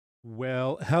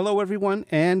Well, hello everyone,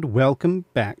 and welcome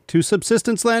back to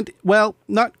Subsistence Land. Well,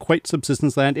 not quite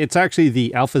Subsistence Land. It's actually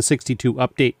the Alpha 62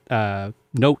 update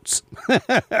notes.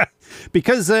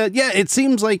 Because, yeah, it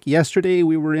seems like yesterday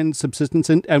we were in Subsistence,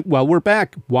 and well, we're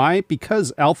back. Why?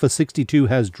 Because Alpha 62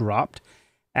 has dropped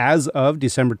as of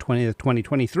December 20th,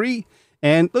 2023.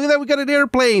 And look at that, we got an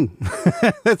airplane.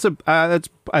 That's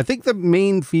I think the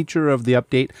main feature of the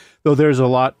update, though there's a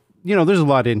lot, there's a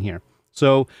lot in here.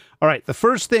 So, all right, the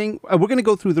first thing, we're going to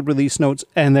go through the release notes,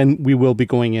 and then we will be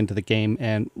going into the game,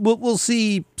 and we'll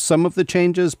see some of the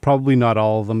changes, probably not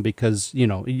all of them, because,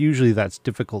 usually that's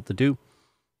difficult to do.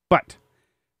 But,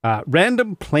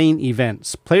 random plane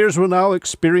events. Players will now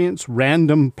experience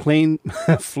random plane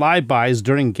flybys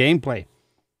during gameplay.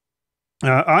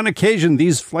 On occasion,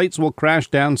 these flights will crash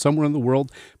down somewhere in the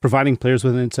world, providing players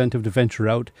with an incentive to venture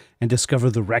out and discover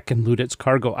the wreck and loot its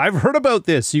cargo. I've heard about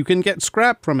this. You can get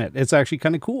scrap from it. It's actually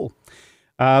kind of cool.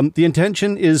 The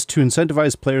intention is to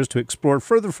incentivize players to explore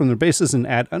further from their bases and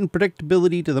add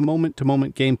unpredictability to the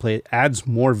moment-to-moment gameplay. It adds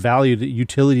more value to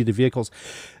utility to vehicles.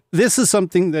 This is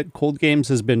something that Cold Games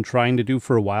has been trying to do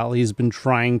for a while. He's been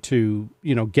trying to,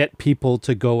 get people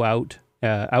to go out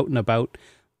and about.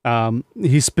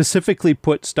 He specifically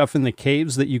put stuff in the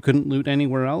caves that you couldn't loot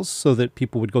anywhere else so that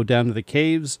people would go down to the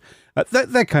caves,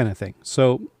 that kind of thing.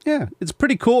 So yeah, it's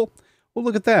pretty cool. Well,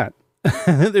 look at that.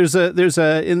 there's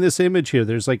a, in this image here,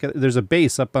 there's a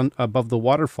base up above the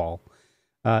waterfall,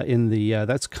 in the,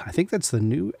 I think that's the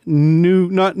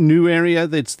not new area.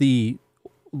 That's the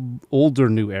older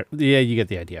new area. Yeah, you get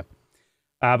the idea.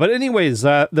 But anyways,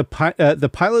 the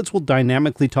pilots will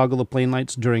dynamically toggle the plane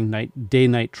lights during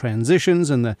day-night transitions,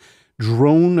 and the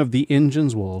drone of the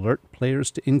engines will alert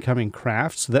players to incoming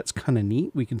craft. So that's kind of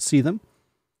neat. We can see them.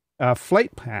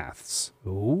 Flight paths.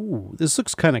 Oh, this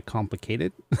looks kind of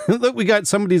complicated. Look,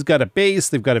 somebody's got a base.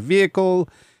 They've got a vehicle.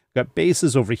 Got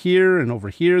bases over here and over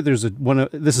here. There's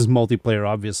this is multiplayer,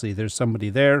 obviously. There's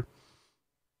somebody there.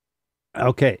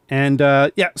 Okay, and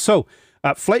yeah, so.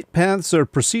 Flight paths are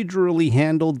procedurally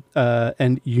handled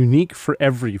and unique for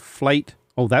every flight.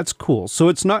 Oh, that's cool. So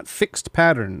it's not fixed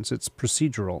patterns, it's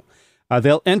procedural.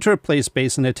 They'll enter a play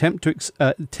space and attempt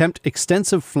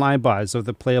extensive flybys of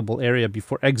the playable area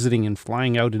before exiting and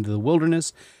flying out into the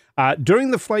wilderness.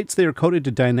 During the flights, they are coded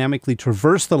to dynamically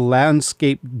traverse the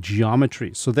landscape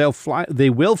geometry. So they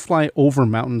will fly over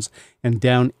mountains and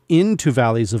down into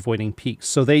valleys, avoiding peaks.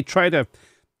 So they try to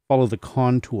follow the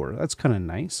contour. That's kind of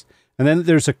nice. And then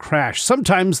there's a crash.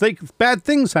 Sometimes bad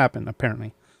things happen,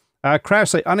 apparently.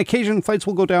 Crash site. On occasion, flights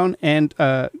will go down and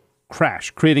crash,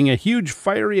 creating a huge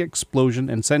fiery explosion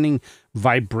and sending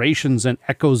vibrations and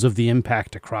echoes of the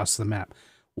impact across the map.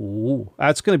 Ooh,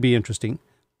 that's going to be interesting.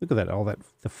 Look at that,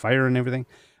 the fire and everything.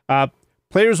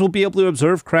 Players will be able to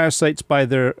observe crash sites by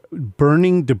their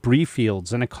burning debris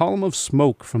fields and a column of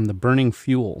smoke from the burning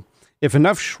fuel. If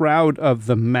enough shroud of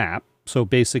the map, so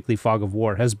basically fog of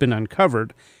war, has been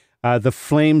uncovered, the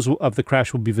flames of the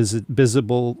crash will be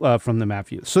visible from the map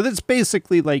view. So that's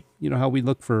basically like, how we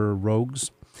look for rogues.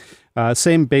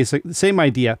 Same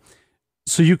idea.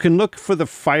 So you can look for the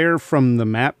fire from the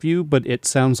map view, but it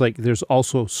sounds like there's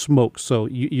also smoke. So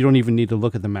you don't even need to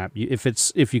look at the map.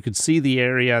 If you could see the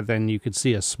area, then you could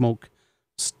see a smoke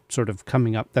sort of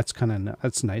coming up. That's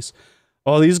that's nice.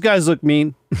 Oh, these guys look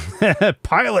mean.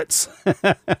 Pilots.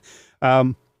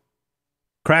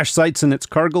 Crash sites and its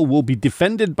cargo will be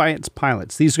defended by its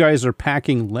pilots. These guys are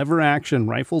packing lever-action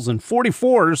rifles and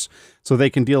 44s, so they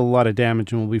can deal a lot of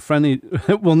damage and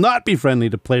will not be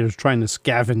friendly to players trying to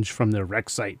scavenge from their wreck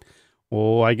site.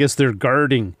 Oh, I guess they're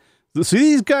guarding. See,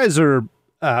 these guys are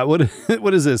what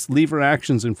is this? Lever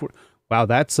actions and wow,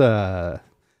 that's going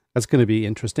to be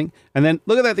interesting. And then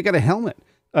look at that, they got a helmet.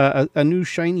 A new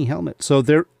shiny helmet. So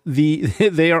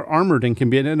they are armored and can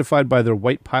be identified by their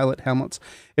white pilot helmets.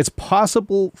 It's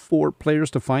possible for players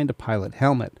to find a pilot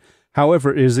helmet.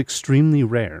 However, it is extremely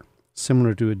rare,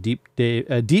 similar to a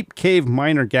deep cave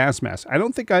miner gas mask. I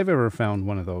don't think I've ever found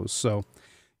one of those. So,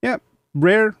 yeah,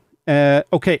 rare.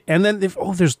 Okay, and then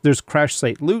there's crash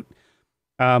site loot.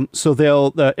 So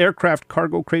the aircraft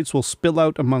cargo crates will spill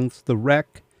out amongst the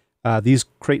wreck. These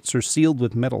crates are sealed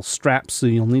with metal straps, so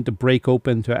you'll need to break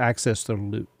open to access the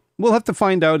loot. We'll have to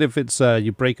find out if it's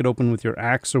you break it open with your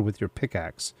axe or with your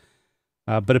pickaxe.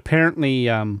 But apparently,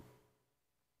 oh,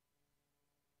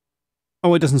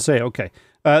 it doesn't say. Okay,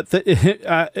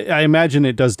 I imagine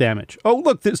it does damage. Oh,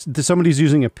 look, somebody's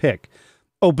using a pick.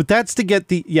 Oh, but that's to get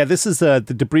this is the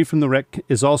debris from the wreck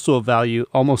is also of value.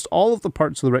 Almost all of the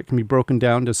parts of the wreck can be broken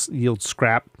down to yield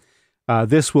scrap.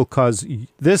 This will cause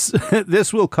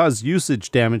this will cause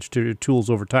usage damage to your tools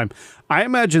over time. I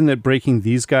imagine that breaking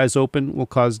these guys open will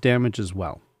cause damage as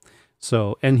well.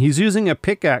 So, and he's using a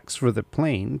pickaxe for the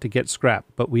plane to get scrap,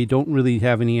 but we don't really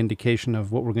have any indication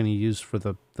of what we're going to use for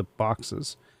the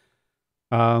boxes.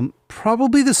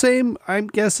 Probably the same, I'm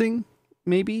guessing,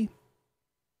 maybe.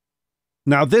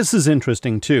 Now, this is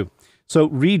interesting too. So,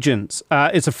 regions.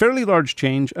 It's a fairly large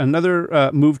change.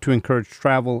 Another move to encourage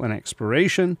travel and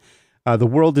exploration. The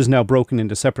world is now broken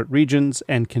into separate regions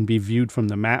and can be viewed from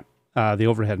the map, the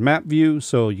overhead map view.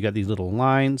 So, you got these little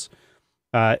lines.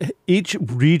 Each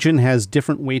region has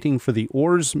different weighting for the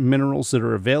ores, minerals that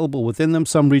are available within them.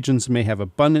 Some regions may have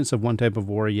abundance of one type of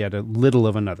ore, yet a little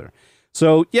of another.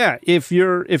 So yeah, if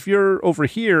you're over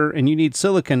here and you need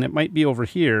silicon, it might be over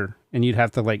here, and you'd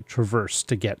have to like traverse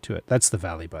to get to it. That's the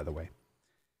valley, by the way.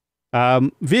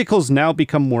 Vehicles now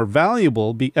become more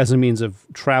valuable as a means of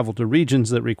travel to regions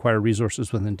that require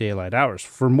resources within daylight hours.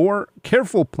 For more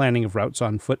careful planning of routes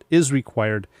on foot is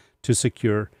required to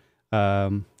secure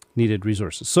needed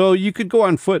resources. So you could go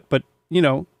on foot, but you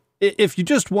know, if you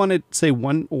just wanted, say,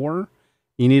 one ore,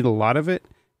 you need a lot of it.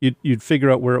 You'd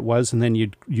figure out where it was, and then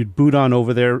you'd boot on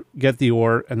over there, get the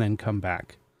ore, and then come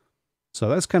back. So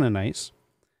that's kind of nice.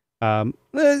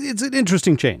 It's an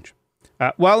interesting change.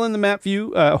 While in the map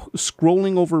view,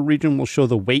 scrolling over a region will show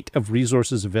the weight of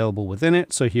resources available within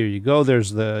it. So here you go.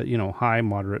 There's the, you know, high,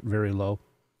 moderate, very low.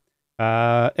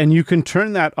 And you can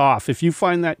turn that off. If you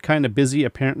find that kind of busy,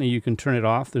 apparently you can turn it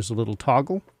off. There's a little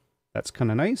toggle. That's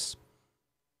kind of nice.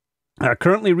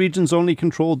 Currently, regions only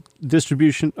control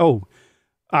distribution.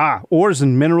 Ores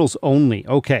and minerals only.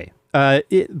 Okay.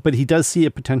 But he does see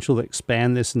a potential to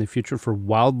expand this in the future for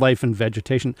wildlife and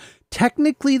vegetation.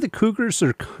 Technically, the cougars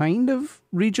are kind of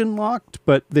region locked,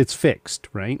 but it's fixed,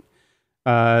 right?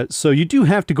 So you do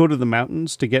have to go to the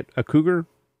mountains to get a cougar.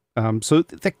 So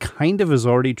that kind of is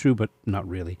already true, but not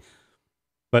really.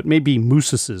 But maybe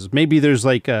mooses. Maybe there's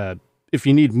like if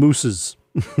you need mooses,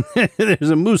 there's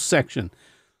a moose section.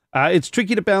 It's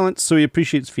tricky to balance, so he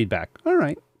appreciates feedback. All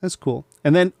right, that's cool.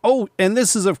 And then, and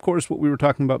this is, of course, what we were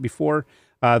talking about before.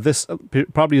 This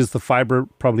probably is the fiber,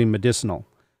 probably medicinal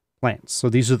plants. So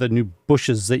these are the new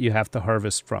bushes that you have to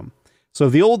harvest from. So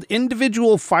the old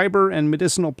individual fiber and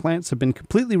medicinal plants have been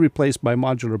completely replaced by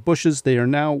modular bushes. They are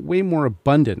now way more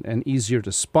abundant and easier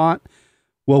to spot.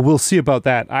 Well, we'll see about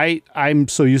that. I'm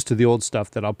so used to the old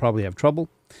stuff that I'll probably have trouble.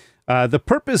 The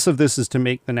purpose of this is to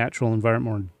make the natural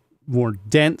environment more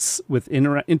dense with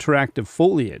interactive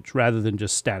foliage rather than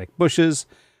just static bushes.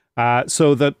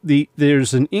 So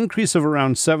there's an increase of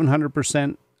around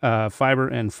 700% fiber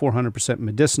and 400%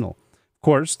 medicinal. Of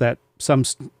course, that some...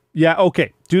 Yeah,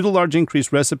 okay. Due to large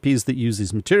increased recipes that use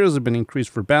these materials have been increased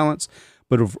for balance,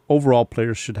 but overall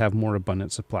players should have more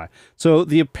abundant supply. So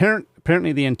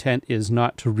apparently the intent is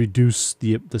not to reduce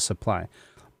the supply.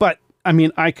 But, I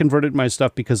mean, I converted my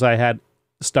stuff because I had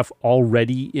stuff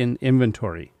already in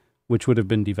inventory, which would have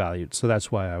been devalued. So that's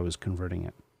why I was converting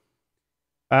it.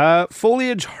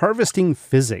 Foliage harvesting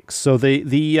physics. So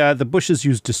the bushes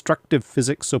use destructive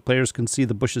physics, so players can see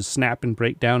the bushes snap and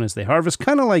break down as they harvest,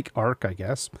 kind of like Ark, I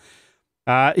guess.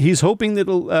 He's hoping that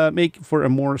it'll make for a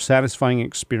more satisfying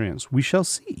experience. We shall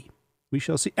see. We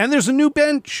shall see. And there's a new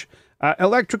bench,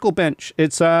 electrical bench.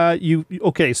 It's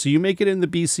okay. So you make it in the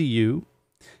BCU,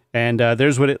 and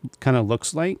there's what it kind of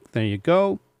looks like. There you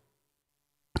go.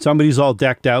 Somebody's all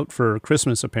decked out for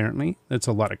Christmas. Apparently, it's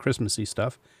a lot of Christmassy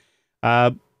stuff.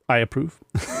 I approve.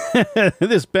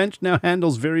 This bench now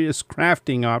handles various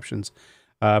crafting options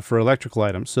for electrical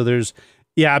items. So there's,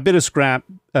 a bit of scrap,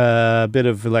 a bit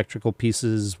of electrical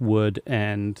pieces, wood,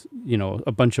 and,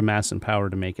 a bunch of mass and power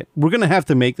to make it. We're going to have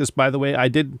to make this, by the way. I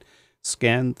did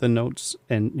scan the notes,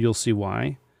 and you'll see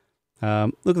why.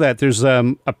 Look at that. There's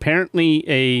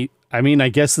apparently I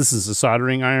guess this is a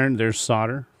soldering iron. There's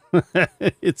solder.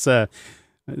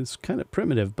 It's kind of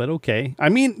primitive, but okay. I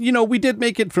mean, we did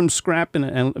make it from scrap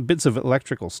and bits of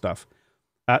electrical stuff.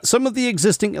 Some of the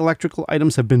existing electrical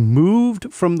items have been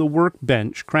moved from the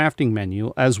workbench crafting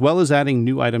menu, as well as adding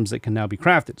new items that can now be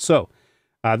crafted. So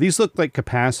these look like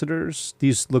capacitors.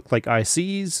 These look like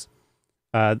ICs.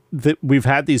 We've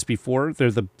had these before.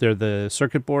 They're the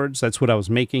circuit boards. That's what I was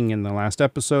making in the last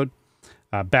episode.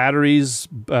 Batteries,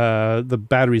 the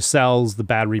battery cells, the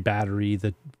battery,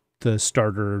 the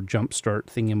starter, jump start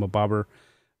thingamabobber,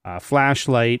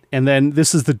 flashlight, and then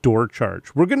this is the door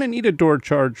charge. We're going to need a door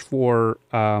charge for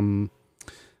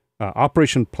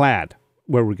Operation Plaid,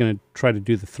 where we're going to try to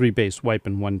do the 3-base wipe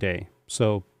in one day.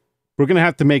 So we're going to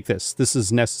have to make this. This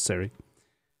is necessary.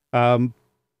 Right,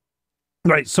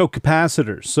 so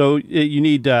capacitors. So you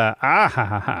need,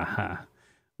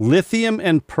 Lithium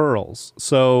and pearls.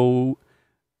 So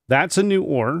that's a new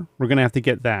ore. We're going to have to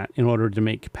get that in order to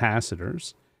make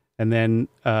capacitors. And then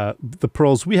the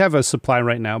pearls, we have a supply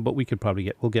right now, but we could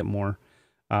probably we'll get more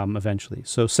eventually.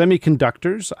 So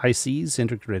semiconductors, ICs,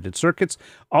 integrated circuits,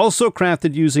 also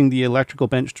crafted using the electrical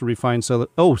bench to refine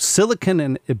silicon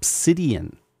and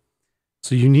obsidian.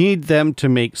 So you need them to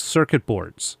make circuit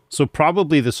boards. So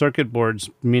probably the circuit boards,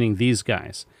 meaning these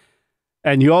guys.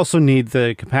 And you also need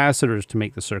the capacitors to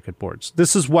make the circuit boards.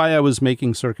 This is why I was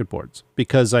making circuit boards,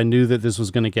 because I knew that this was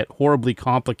going to get horribly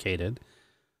complicated.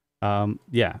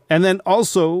 Yeah. And then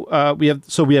also we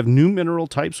have new mineral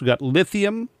types. We got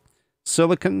lithium,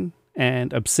 silicon,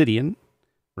 and obsidian,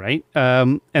 right?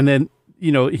 And then,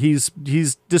 you know, he's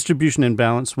distribution and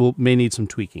balance may need some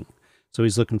tweaking. So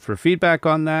he's looking for feedback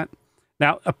on that.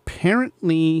 Now,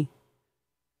 apparently,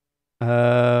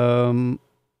 there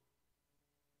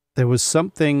was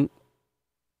something.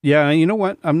 Yeah, you know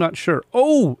what? I'm not sure.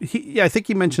 Oh, I think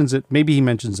he mentions it. Maybe he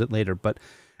mentions it later. But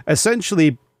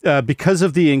essentially, because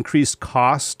of the increased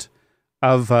cost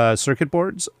of circuit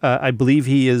boards, I believe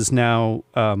he is now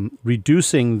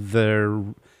reducing their.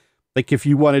 Like, if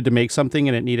you wanted to make something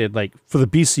and it needed, like, for the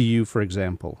BCU, for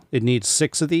example, it needs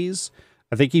 6 of these.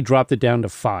 I think he dropped it down to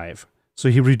 5. So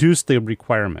he reduced the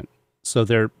requirement. So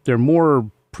they're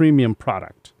more premium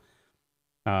product.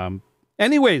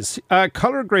 Anyways,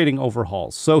 color grading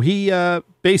overhauls. So he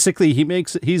basically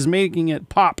he's making it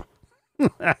pop.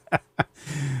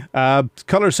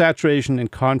 Color saturation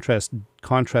and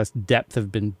contrast depth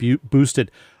have been boosted.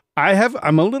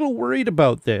 I'm a little worried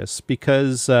about this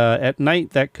because at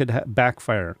night that could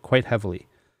backfire quite heavily.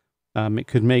 It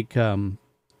could make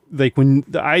like when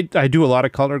I do a lot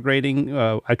of color grading.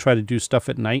 I try to do stuff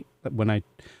at night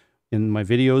in my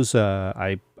videos.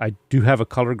 I do have a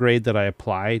color grade that I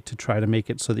apply to try to make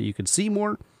it so that you can see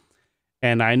more.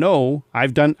 And I know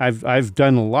I've done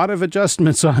a lot of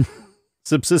adjustments on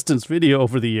Subsistence video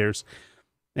over the years.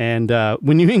 And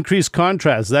when you increase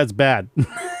contrast, that's bad.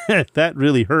 That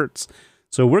really hurts.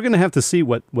 So we're going to have to see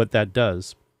what that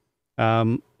does.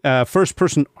 First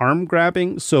person arm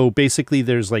grabbing. So basically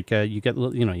there's like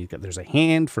there's a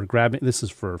hand for grabbing. This is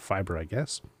for fiber, I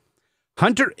guess.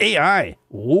 Hunter AI.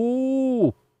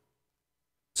 Oh.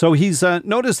 So he's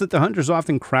noticed that the hunters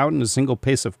often crowd in a single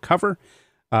pace of cover,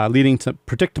 leading to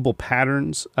predictable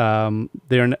patterns.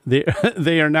 They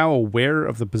are now aware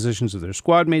of the positions of their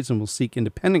squad mates and will seek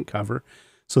independent cover.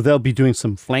 So they'll be doing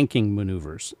some flanking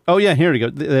maneuvers. Oh yeah, here we go.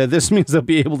 This means they'll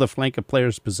be able to flank a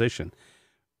player's position.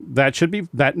 That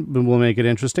will make it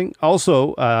interesting.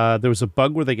 Also, there was a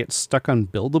bug where they get stuck on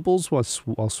buildables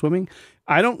while swimming.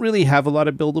 I don't really have a lot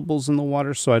of buildables in the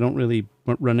water, so I don't really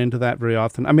run into that very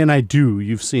often. I mean, I do.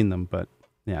 You've seen them, but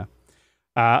yeah.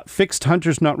 Fixed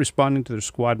hunters not responding to their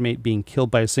squad mate being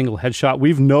killed by a single headshot.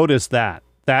 We've noticed that.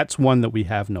 That's one that we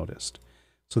have noticed.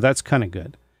 So that's kind of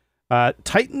good.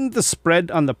 Tighten the spread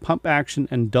on the pump action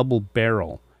and double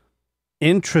barrel.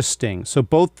 Interesting. So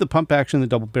both the pump action and the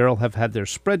double barrel have had their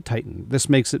spread tightened. This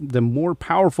makes them more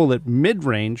powerful at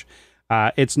mid-range.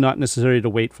 It's not necessary to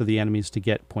wait for the enemies to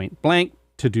get point blank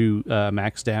to do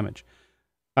max damage.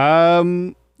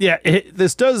 Yeah,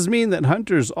 this does mean that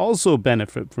hunters also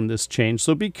benefit from this change,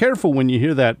 so be careful when you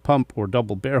hear that pump or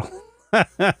double barrel.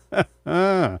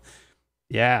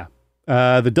 Yeah.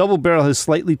 The double barrel has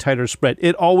slightly tighter spread.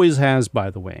 It always has, by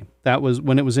the way. That was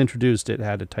when it was introduced, it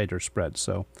had a tighter spread,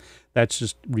 so that's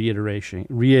just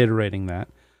reiterating that.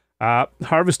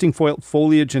 Harvesting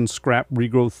foliage and scrap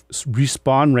regrowth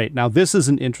respawn rate. Now, this is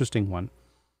an interesting one.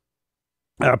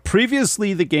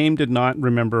 Previously, the game did not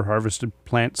remember harvested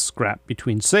plant scrap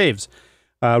between saves.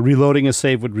 Reloading a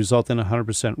save would result in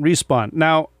 100% respawn.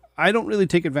 Now, I don't really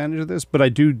take advantage of this, but I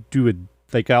do it,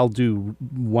 like I'll do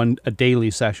a daily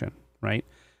session, right?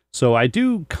 So I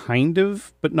do kind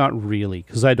of, but not really,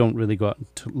 because I don't really go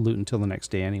out to loot until the next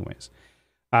day anyways.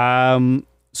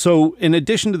 So in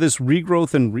addition to this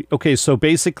regrowth and okay, so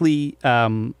basically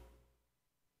now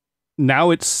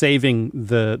it's saving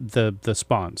the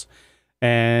spawns.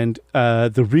 And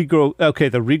the regrowth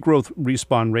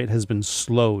respawn rate has been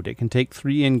slowed. It can take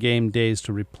 3 in-game days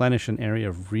to replenish an area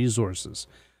of resources.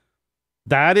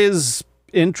 That is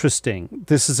interesting.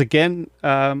 This is, again,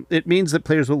 it means that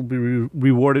players will be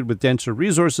rewarded with denser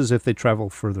resources if they travel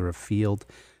further afield.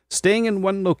 Staying in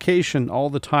one location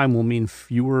all the time will mean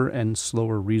fewer and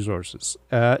slower resources.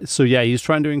 So yeah, he's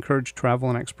trying to encourage travel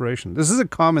and exploration. This is a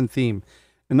common theme,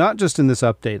 and not just in this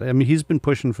update. I mean, he's been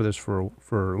pushing for this for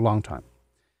a long time.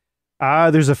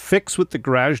 There's a fix with the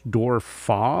garage door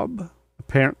fob.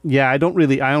 Yeah, I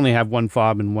only have one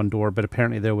fob and one door, but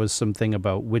apparently there was something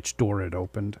about which door it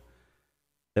opened.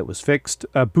 that was fixed.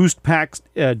 Boost packs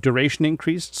duration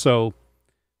increased, so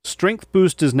strength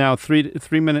boost is now 3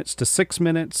 minutes to 6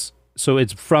 minutes, so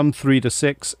it's from 3 to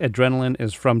 6. Adrenaline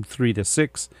is from 3 to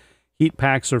 6. Heat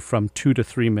packs are from 2 to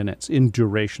 3 minutes in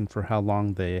duration for how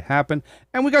long they happen.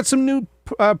 And we got some new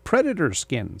Predator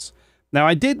skins. Now,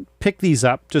 I did pick these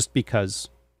up just because,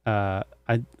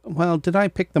 well, did I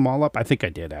pick them all up? I think I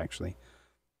did, actually.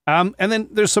 And then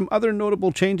there's some other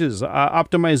notable changes.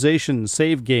 Optimization,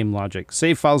 save game logic.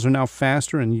 Save files are now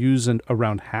faster and use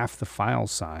around half the file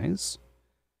size.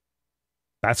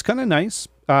 That's kind of nice.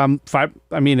 I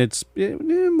mean,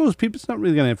 most people, it's not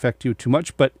really going to affect you too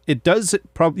much, but it does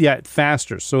probably, yeah,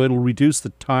 faster. So it'll reduce the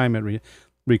time it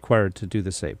required to do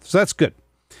the save. So that's good.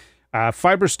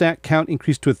 Fiber stack count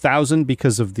increased to 1,000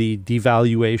 because of the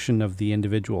devaluation of the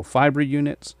individual fiber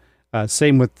units.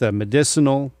 Same with the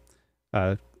medicinal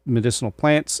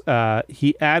plants.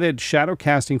 He added shadow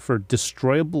casting for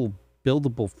destroyable,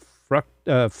 buildable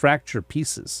fracture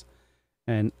pieces.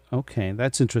 And okay,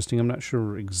 that's interesting. I'm not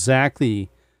sure exactly.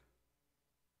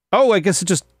 Oh, I guess it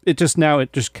just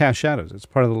casts shadows. It's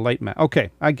part of the light map.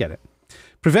 Okay, I get it.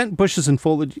 Prevent bushes and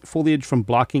foliage from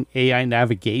blocking AI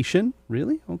navigation.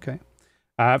 Really? Okay.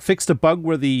 Fixed a bug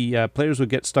where the players would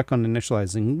get stuck on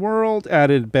initializing world.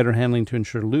 Added better handling to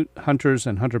ensure loot hunters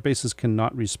and hunter bases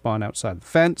cannot respawn outside the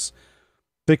fence.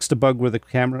 Fixed a bug where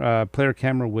the player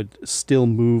camera would still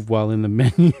move while in the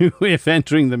menu if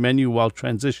entering the menu while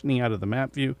transitioning out of the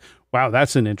map view. Wow,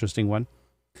 that's an interesting one.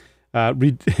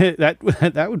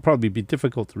 That would probably be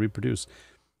difficult to reproduce.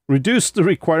 Reduce the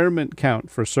requirement count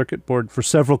for circuit board for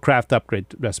several craft upgrade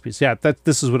recipes. Yeah,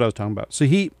 this is what I was talking about. So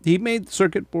he made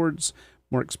circuit boards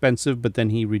more expensive, but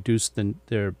then he reduced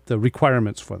the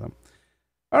requirements for them.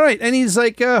 All right, and he's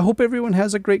like, hope everyone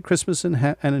has a great Christmas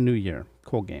and a New Year.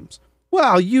 Cool Games.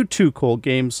 Well, you too, Cool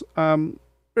Games.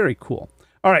 Very cool.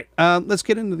 All right, let's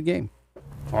get into the game.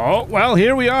 Oh, well,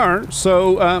 here we are.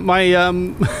 So my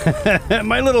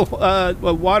my little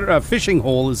water fishing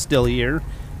hole is still here,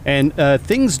 and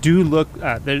things do look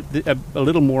they're a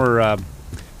little more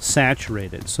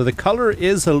saturated. So the color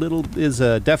is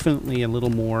definitely a little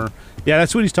more. Yeah,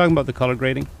 that's what he's talking about, the color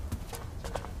grading.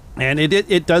 And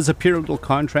it does appear a little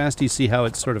contrast. You see how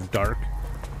it's sort of dark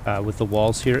with the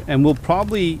walls here, and we'll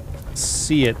probably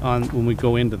see it on when we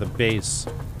go into the base.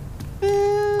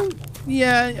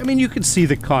 Yeah, I mean, you can see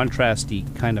the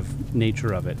contrasty kind of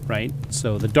nature of it, right?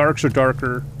 So the darks are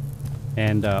darker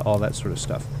and all that sort of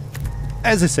stuff.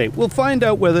 As I say, we'll find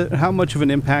out how much of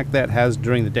an impact that has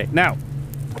during the day. Now,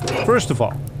 first of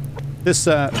all,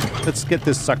 let's get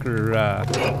this sucker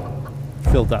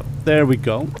filled up. There we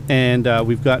go. And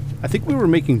we've got, I think we were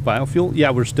making biofuel.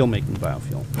 Yeah, we're still making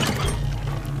biofuel.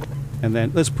 And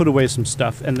then let's put away some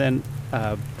stuff. And then,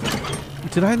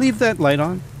 did I leave that light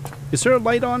on? Is there a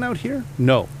light on out here?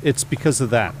 No, it's because of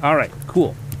that. All right,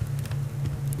 cool.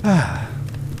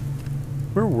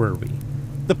 Where were we?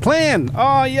 The plan.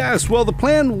 Oh yes. Well, the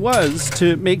plan was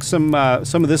to make some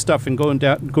of this stuff and go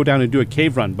down and do a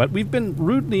cave run, but we've been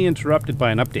rudely interrupted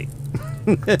by an update.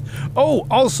 Oh,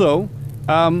 also,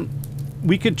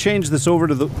 we could change this over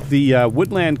to the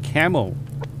woodland camo.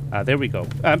 There we go.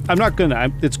 I'm not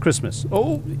gonna. It's Christmas.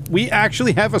 Oh, we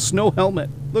actually have a snow helmet.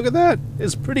 Look at that.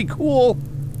 It's pretty cool.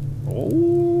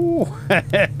 Oh.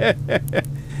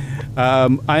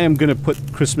 I am gonna put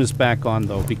Christmas back on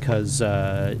though because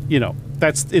you know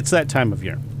it's that time of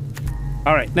year.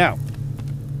 All right, now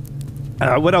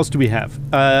what else do we have?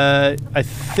 I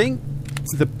think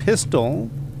the pistol.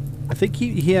 I think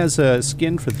he has a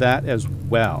skin for that as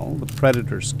well. The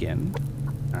Predator skin.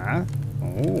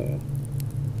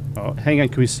 Oh, hang on.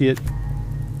 Can we see it?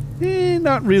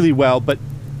 Not really well, but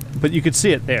you could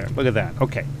see it there. Look at that.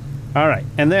 Okay. All right.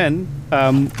 And then,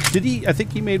 did he? I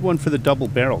think he made one for the double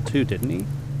barrel too, didn't he?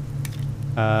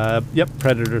 Yep.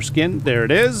 Predator skin. There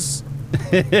it is.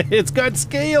 It's got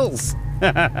scales.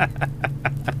 And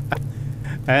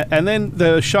then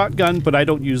the shotgun, but I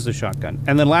don't use the shotgun.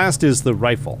 And then last is the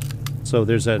rifle. So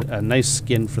there's a nice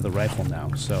skin for the rifle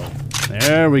now. So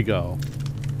there we go.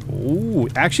 Oh,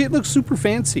 actually it looks super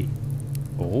fancy.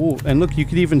 Oh, and look, you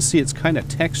can even see it's kind of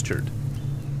textured.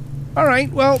 All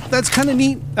right, well, that's kind of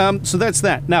neat. So that's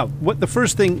that. Now,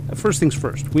 first things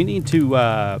first. We need to,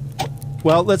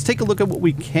 well, let's take a look at what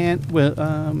we can. Well, wait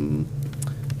a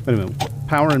minute.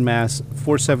 Power and mass,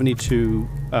 472.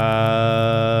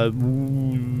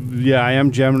 Yeah, I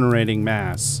am generating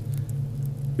mass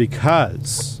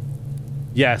because,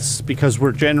 yes, because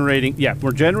we're generating. Yeah,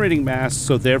 we're generating mass.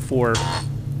 So therefore,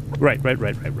 right.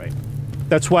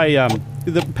 That's why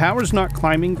the power's not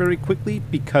climbing very quickly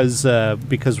because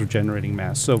we're generating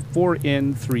mass. So 4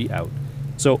 in, 3 out.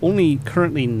 So only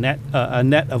currently a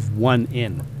net of 1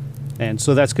 in. And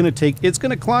so that's going to take, it's going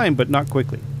to climb, but not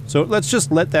quickly. So let's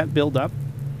just let that build up.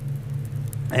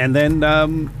 And then,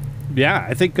 yeah,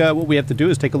 I think what we have to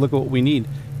do is take a look at what we need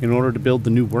in order to build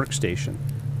the new workstation,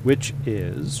 which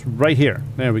is right here.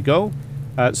 There we go.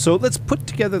 So let's put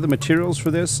together the materials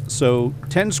for this. So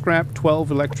 10 scrap,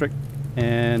 12 electric,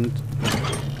 and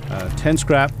 10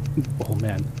 scrap. Oh,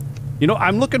 man. You know,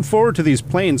 I'm looking forward to these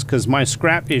planes because my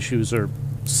scrap issues are,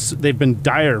 they've been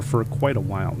dire for quite a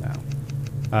while now.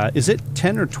 Is it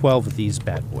 10 or 12 of these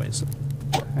bad boys?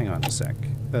 Hang on a sec.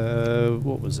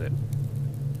 What was it?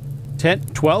 10,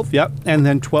 12, yep, and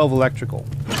then 12 electrical.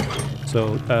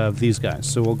 So, these guys.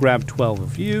 So we'll grab 12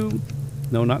 of you.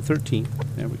 No, not 13.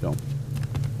 There we go.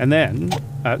 And then,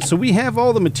 so we have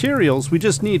all the materials, we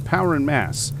just need power and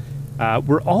mass.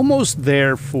 We're almost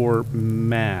there for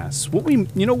mass.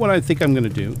 You know what I think I'm going to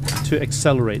do to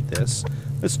accelerate this?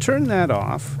 Let's turn that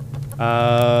off.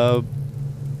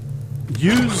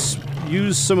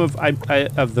 Use some of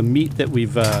the meat that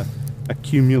we've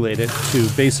accumulated to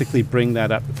basically bring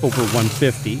that up over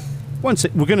 150. We're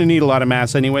going to need a lot of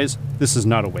mass anyways. This is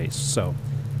not a waste. So,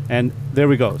 and there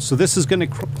we go. So this is going to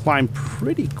climb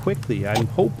pretty quickly. I'm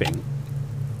hoping.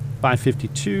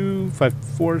 552,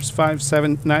 54,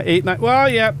 57, 89. Well,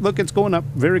 yeah, look, it's going up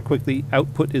very quickly.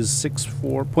 Output is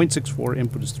 0.64.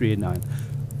 Input is 389.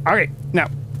 All right, now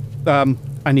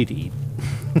I need to eat.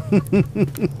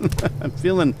 I'm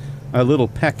feeling a little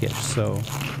peckish, so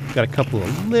got a couple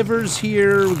of livers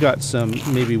here. We got some,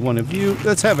 maybe one of you.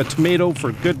 Let's have a tomato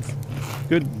for good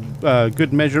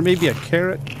measure. Maybe a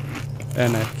carrot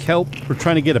and a kelp. We're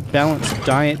trying to get a balanced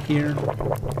diet here.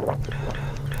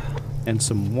 And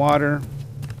some water.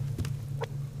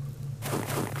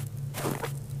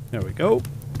 There we go.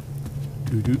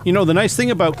 You know, the nice thing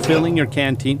about filling your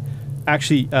canteen,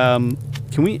 actually, can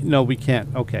we? No, we can't.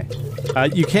 Okay.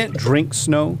 You can't drink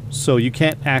snow, so you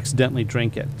can't accidentally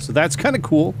drink it. So that's kind of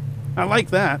cool. I like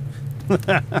that.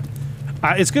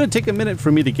 It's going to take a minute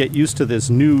for me to get used to this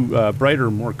new,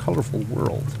 brighter, more colorful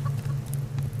world.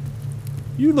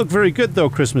 You look very good,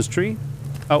 though, Christmas tree.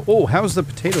 Oh, how's the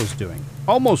potatoes doing?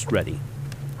 Almost ready.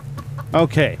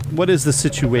 Okay, what is the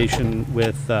situation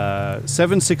with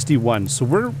 761? So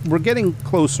we're getting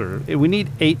closer. We need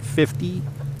 850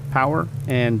 power,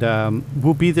 and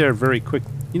we'll be there very quick.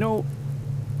 You know,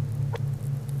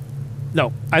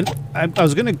 no, I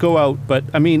was going to go out, but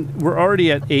I mean, we're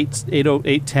already at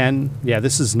 810. Yeah,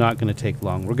 this is not going to take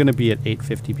long. We're going to be at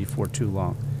 850 before too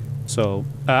long. So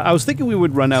I was thinking we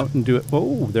would run out and do it.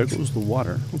 Oh, there goes the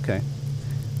water. Okay.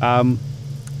 I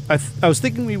was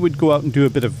thinking we would go out and do a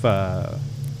bit of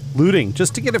looting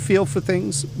just to get a feel for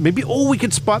things. Maybe, oh, we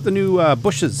could spot the new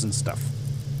bushes and stuff.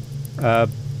 But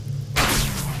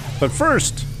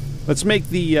first, let's make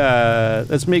the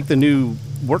new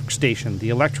workstation, the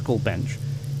electrical bench.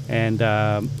 And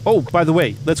oh, by the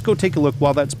way, let's go take a look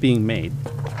while that's being made.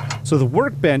 So the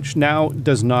workbench now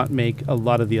does not make a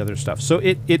lot of the other stuff. So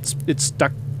it's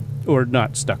stuck, or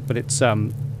not stuck, but it's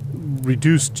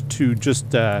reduced to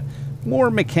just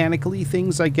more mechanically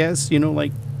things, I guess, you know,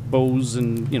 like bows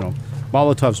and, you know,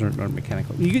 Molotovs aren't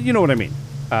mechanical. You know what I mean.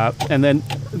 And then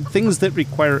things that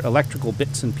require electrical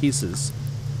bits and pieces.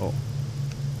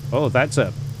 Oh, that's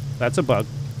a bug.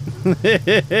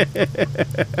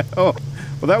 Oh,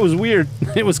 well, that was weird.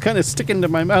 It was kind of sticking to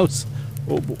my mouse.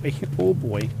 Oh boy, oh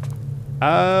boy.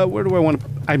 Where do I want to?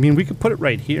 I mean, we could put it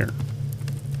right here.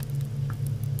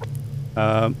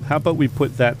 How about we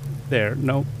put that there?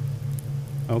 No.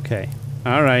 Okay.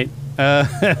 All right.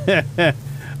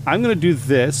 I'm going to do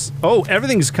this. Oh,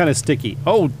 everything's kind of sticky.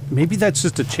 Oh, maybe that's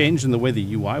just a change in the way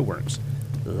the UI works.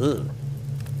 Ugh.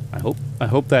 I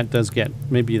hope that does get...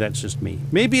 Maybe that's just me.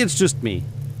 Maybe it's just me.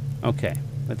 Okay.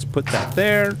 Let's put that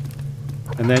there.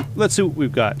 And then let's see what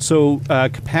we've got. So,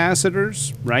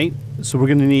 capacitors, right? So we're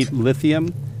going to need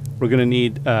lithium. We're going to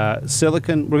need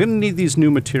silicon. We're going to need these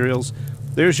new materials.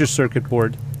 There's your circuit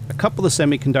board. A couple of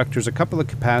semiconductors, a couple of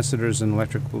capacitors, and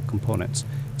electrical components.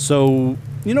 So,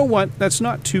 you know what? That's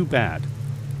not too bad.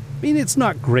 I mean, it's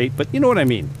not great, but you know what I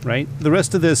mean, right? The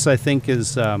rest of this, I think,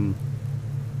 is...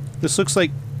 this looks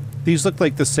like... These look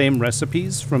like the same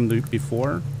recipes from the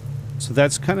before. So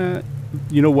that's kind of...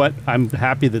 You know what? I'm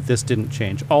happy that this didn't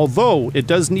change. Although, it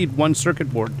does need one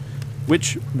circuit board,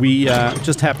 which we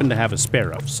just happen to have a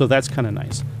spare of. So that's kind of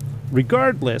nice.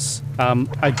 Regardless,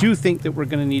 I do think that we're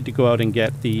going to need to go out and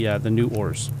get the new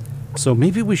ores. So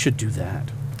maybe we should do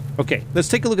that. Okay, let's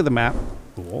take a look at the map.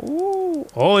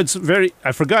 Oh, it's very...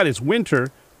 I forgot, it's winter.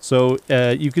 So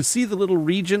you can see the little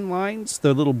region lines,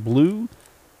 the little blue.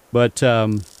 But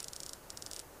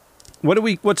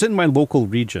what's in my local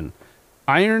region?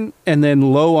 iron and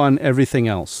then low on everything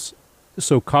else.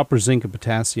 So copper, zinc, and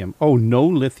potassium. Oh, no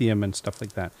lithium and stuff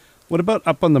like that. What about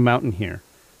up on the mountain here?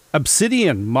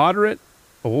 Obsidian, moderate.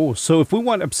 Oh, so if we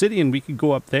want obsidian, we could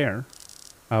go up there.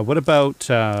 What about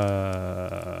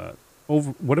over?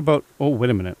 What about? Oh, wait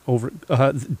a minute. Over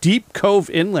Deep Cove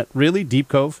Inlet. Really, Deep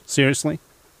Cove? Seriously?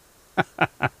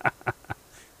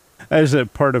 There's a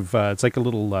part of. It's like a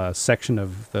little section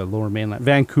of the Lower Mainland,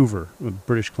 Vancouver,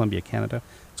 British Columbia, Canada.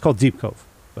 It's called Deep Cove.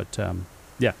 But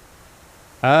yeah.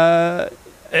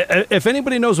 If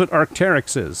anybody knows what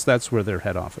Arc'teryx is, that's where their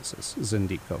head office is in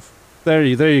Deep Cove. There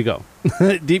you go.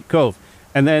 Deep Cove.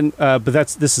 And then, but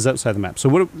this is outside the map.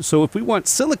 So if we want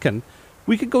silicon,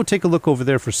 we could go take a look over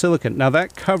there for silicon. Now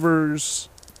that covers,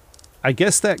 I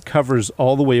guess that covers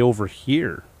all the way over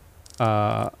here,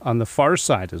 on the far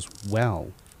side as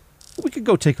well. We could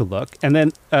go take a look. And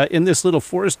then, in this little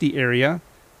foresty area,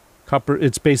 copper,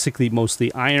 it's basically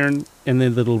mostly iron. In the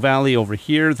little valley over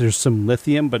here, there's some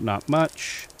lithium, but not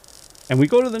much. And we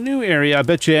go to the new area, I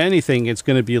bet you anything, it's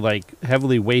going to be like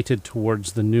heavily weighted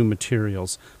towards the new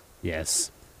materials.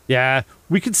 Yes. Yeah,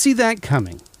 we could see that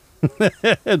coming.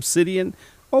 Obsidian.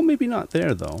 Oh, maybe not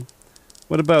there, though.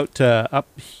 What about up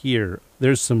here?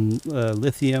 There's some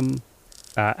lithium.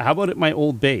 How about at my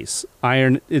old base?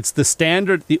 Iron. It's the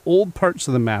standard. The old parts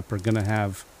of the map are going to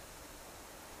have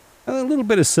a little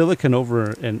bit of silicon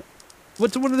over. And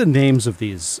what are the names of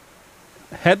these?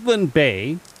 Headland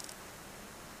Bay.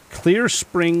 Clear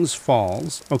Springs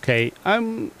Falls. Okay,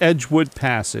 Edgewood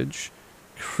Passage.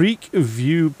 Creek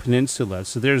View Peninsula.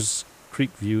 So there's Creek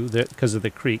View because of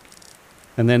the creek.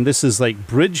 And then this is like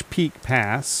Bridge Peak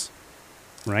Pass,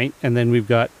 right? And then we've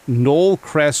got Knoll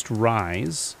Crest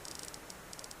Rise.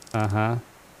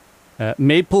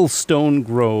 Maple Stone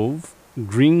Grove.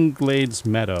 Green Glades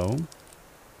Meadow.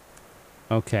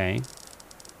 Okay.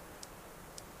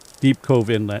 Deep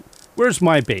Cove Inlet. Where's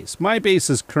my base? My base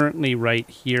is currently right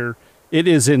here. It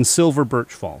is in Silver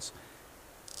Birch Falls.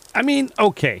 I mean,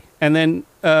 okay. And then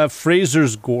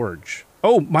Fraser's Gorge.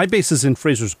 Oh, my base is in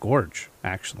Fraser's Gorge,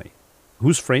 actually.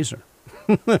 Who's Fraser?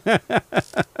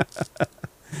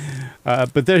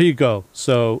 But there you go.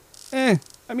 So, I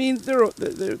mean,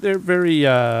 they're very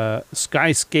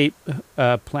Skyscape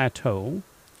Plateau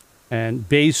and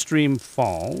Bay Stream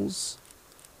Falls.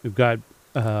 We've got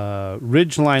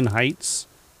Ridgeline Heights,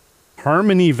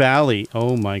 Harmony Valley.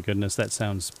 Oh my goodness, that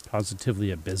sounds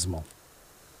positively abysmal.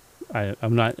 I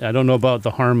don't know about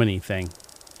the harmony thing.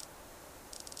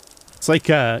 It's like,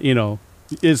 you know,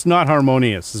 it's not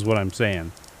harmonious is what I'm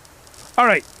saying. All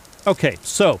right. Okay.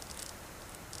 So,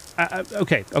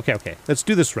 okay. Let's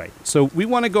do this right. So we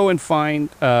want to go and find,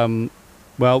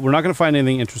 well, we're not going to find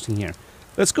anything interesting here.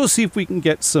 Let's go see if we can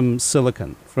get some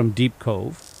silicon from Deep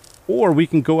Cove, or we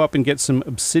can go up and get some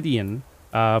obsidian,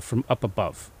 from up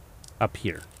above, up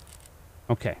here.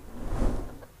 Okay.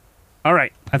 All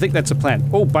right, I think that's a plan.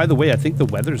 Oh, by the way, I think the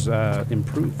weather's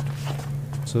improved.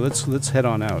 So let's head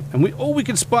on out. And we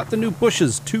can spot the new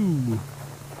bushes too.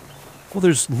 Well,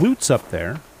 there's loots up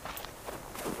there.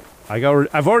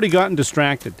 I've already gotten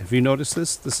distracted. Have you noticed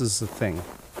this? This is the thing.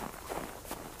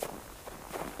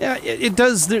 Yeah, it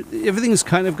does. Everything's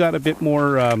kind of got a bit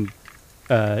more.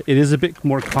 It is a bit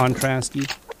more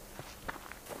contrasty.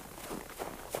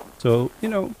 So you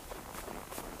know.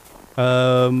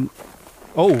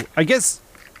 Oh, I guess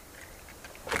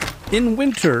in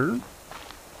winter,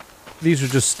 these are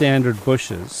just standard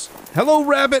bushes. Hello,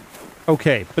 rabbit!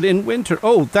 Okay, but in winter...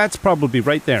 Oh, that's probably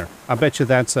right there. I bet you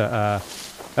that's a...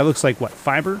 that looks like, what,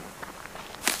 fiber?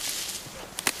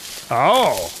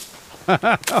 Oh!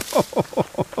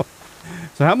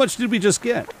 So how much did we just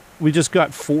get? We just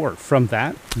got 4 from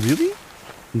that? Really?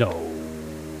 No.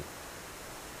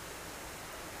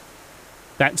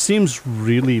 That seems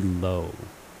really low.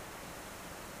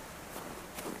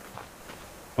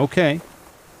 Okay.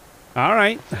 All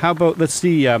right. How about, let's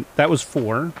see, that was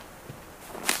 4.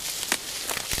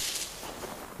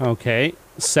 Okay.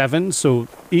 7. So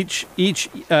each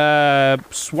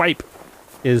swipe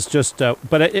is just,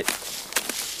 but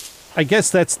I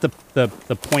guess that's the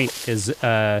point is,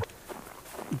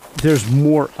 there's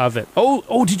more of it.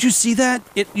 Oh, did you see that?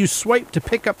 You swipe to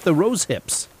pick up the rose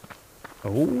hips.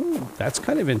 Oh, that's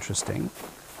kind of interesting.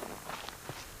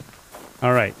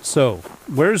 All right, so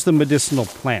where's the medicinal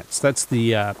plants? That's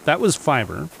the that was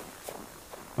fiber.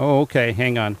 Oh, okay.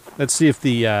 Hang on. Let's see if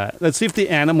the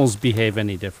animals behave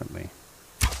any differently.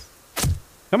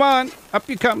 Come on, up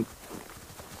you come.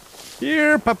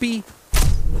 Here, puppy.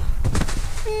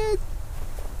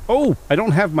 Oh, I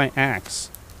don't have my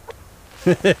axe.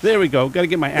 There we go. Got to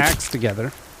get my axe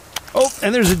together. Oh,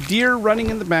 and there's a deer running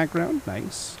in the background.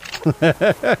 Nice.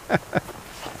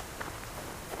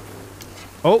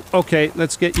 Oh, okay.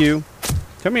 Let's get you.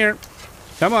 Come here.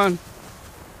 Come on.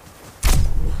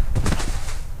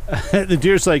 The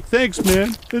deer's like, thanks,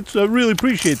 man. I really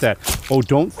appreciate that. Oh,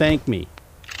 don't thank me.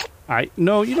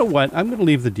 No, you know what? I'm going to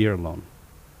leave the deer alone.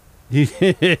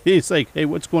 He's like, hey,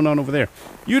 what's going on over there?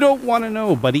 You don't want to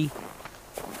know, buddy.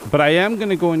 But I am going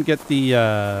to go and get the,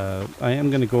 I am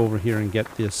going to go over here and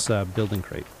get this building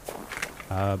crate.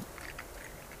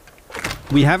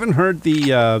 We haven't heard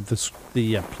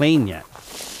the plane yet.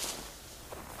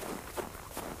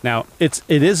 Now, it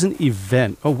is an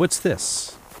event. Oh, what's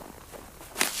this?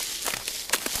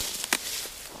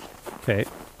 Okay.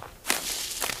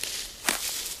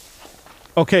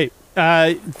 Okay,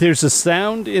 there's a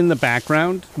sound in the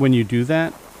background when you do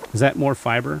that. Is that more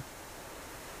fiber?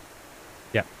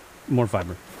 Yeah, more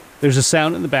fiber. There's a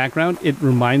sound in the background. It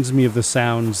reminds me of the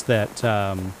sounds that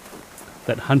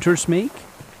that hunters make.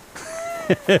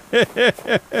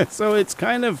 So it's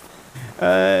kind of,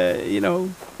 you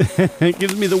know, it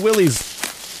gives me the willies.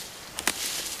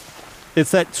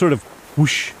 It's that sort of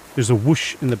whoosh. There's a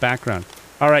whoosh in the background.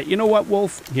 All right, you know what,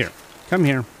 Wolf? Here, come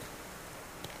here.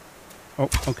 Oh,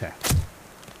 okay.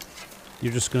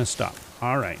 You're just going to stop.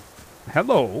 All right.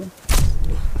 Hello.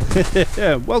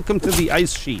 Welcome to the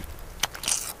ice sheet.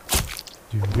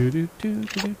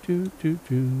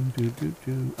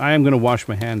 I am going to wash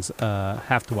my hands,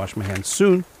 have to wash my hands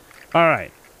soon. All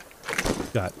right.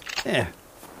 Got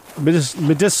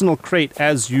medicinal crate,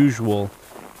 as usual,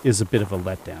 is a bit of a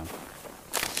letdown.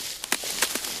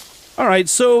 All right,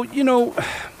 so, you know,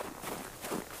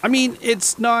 I mean,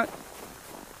 it's not...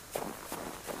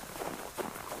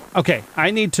 Okay,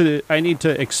 I need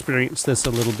to experience this a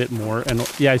little bit more. And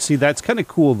yeah, see, that's kind of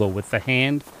cool, though, with the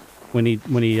hand. When he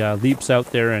leaps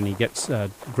out there and he gets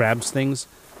grabs things,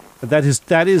 that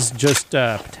is just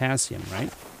potassium,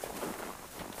 right?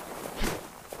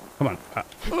 Come on.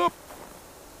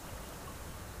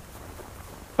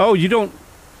 Oh, you don't.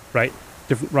 Right,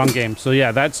 wrong game. So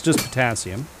yeah, that's just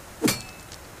potassium.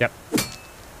 Yep.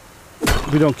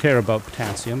 We don't care about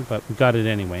potassium, but we got it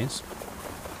anyways.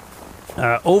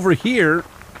 Over here.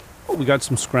 We got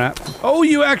some scrap. Oh,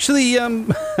 you actually,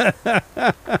 you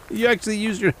actually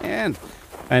used your hand.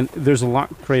 And there's a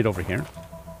locked crate over here.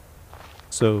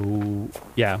 So,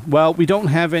 yeah. Well, we don't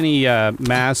have any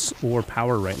mass or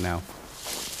power right now.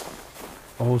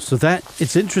 Oh, so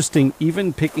it's interesting.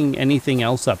 Even picking anything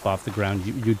else up off the ground,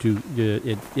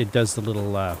 it does the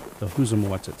little, the who's and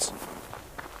what's it's.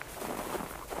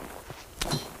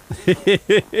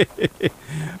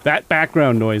 That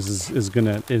background noise is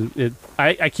gonna.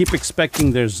 I keep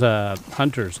expecting there's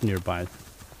hunters nearby.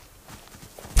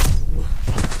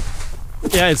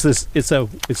 Yeah,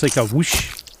 it's like a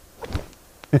whoosh.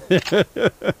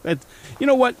 You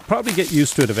know what? Probably get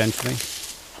used to it eventually.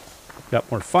 Got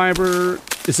more fiber.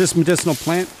 Is this medicinal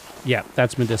plant? Yeah,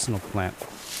 that's medicinal plant.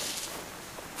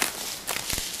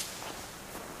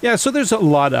 Yeah, so there's a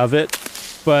lot of it,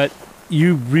 but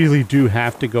you really do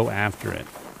have to go after it.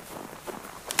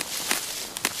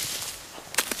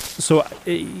 So,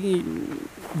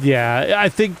 yeah, I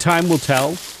think time will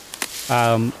tell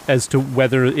as to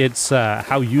whether it's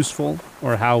how useful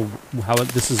or how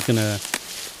this is gonna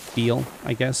feel,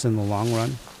 I guess, in the long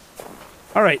run.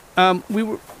 All right, we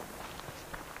were.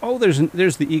 Oh,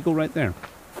 there's the eagle right there.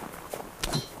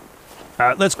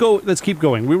 Let's go. Let's keep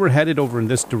going. We were headed over in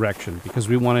this direction because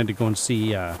we wanted to go and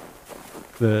see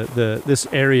this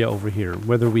area over here.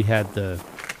 Whether we had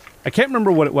I can't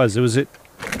remember what it was. It was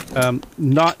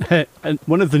not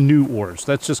one of the new ores.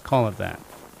 Let's just call it that.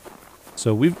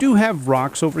 So we do have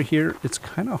rocks over here. It's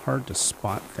kind of hard to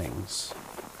spot things.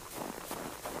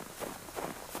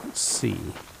 Let's see.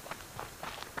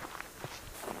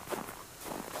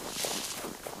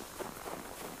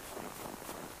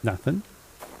 Nothing.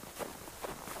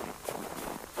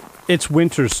 It's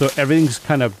winter, so everything's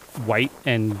kind of white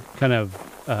and kind of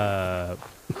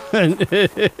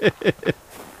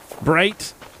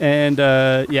bright. And,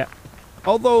 yeah.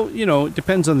 Although, you know, it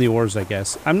depends on the ores, I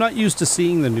guess. I'm not used to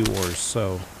seeing the new ores,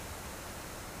 so...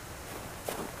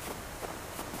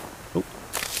 Oh.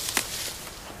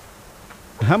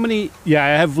 How many... Yeah, I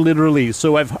have literally...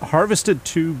 So I've harvested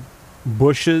 2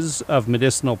 bushes of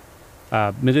medicinal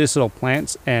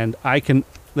plants, and I can...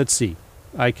 Let's see.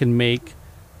 I can make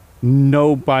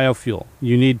no biofuel.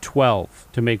 You need 12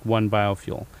 to make 1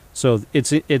 biofuel. So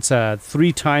it's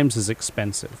 3 times as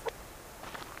expensive.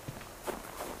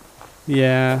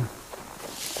 Yeah.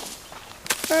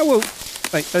 Well,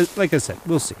 like I said,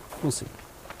 we'll see. We'll see.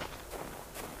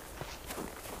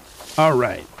 All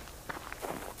right.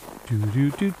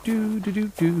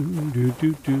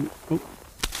 Oh.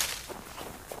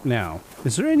 now,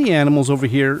 is there any animals over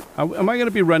here? Am I going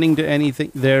to be running to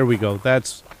anything? There we go.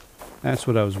 That's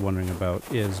what I was wondering about,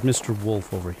 is Mr.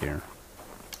 Wolf over here.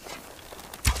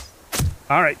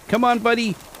 All right, come on,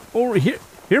 buddy. Over here.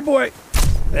 Here, boy.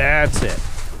 That's it.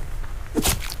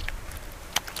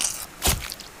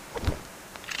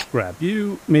 Grab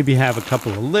you. Maybe have a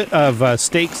couple of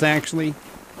steaks, actually.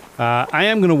 I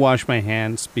am going to wash my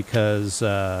hands because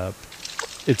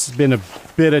it's been a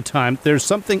bit of time. There's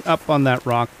something up on that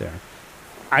rock there.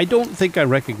 I don't think I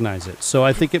recognize it, so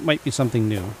I think it might be something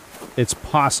new. It's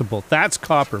possible. That's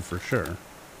copper for sure.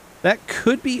 That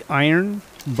could be iron,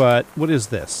 but what is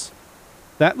this?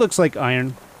 That looks like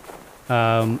iron.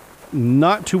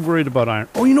 Not too worried about iron.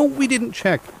 Oh, you know, we didn't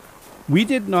check. We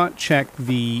did not check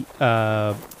the,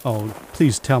 oh,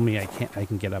 please tell me I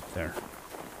can get up there.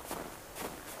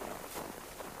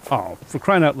 Oh, for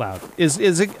crying out loud. Is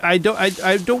it, I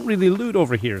don't really loot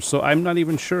over here, so I'm not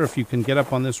even sure if you can get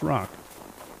up on this rock.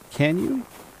 Can you?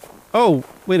 Oh,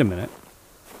 wait a minute.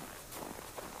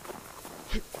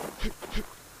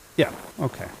 Yeah,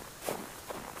 okay.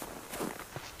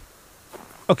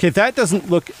 Okay, that doesn't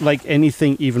look like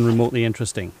anything even remotely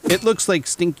interesting. It looks like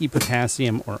stinky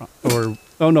potassium or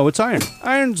oh no, it's iron.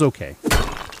 Iron's okay.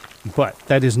 But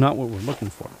that is not what we're looking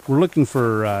for. We're looking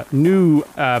for new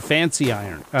fancy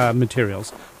iron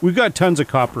materials. We've got tons of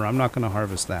copper. I'm not going to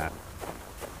harvest that.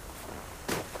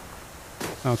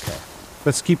 Okay.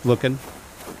 Let's keep looking.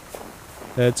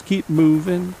 Let's keep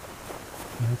moving.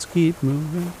 Let's keep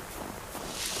moving.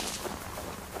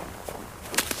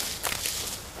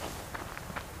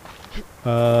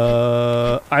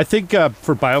 I think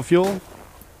for biofuel,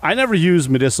 I never use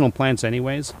medicinal plants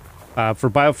anyways. For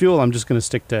biofuel, I'm just going to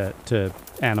stick to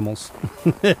animals.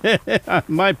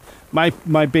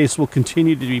 my base will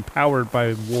continue to be powered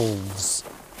by wolves.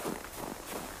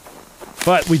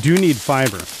 But we do need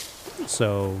fiber.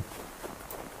 So,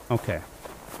 okay.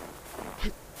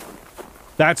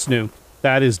 That's new.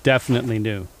 That is definitely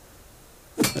new.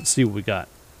 Let's see what we got.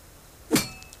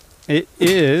 It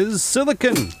is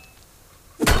silicon.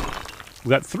 We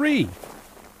got 3. Do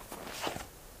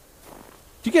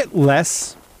you get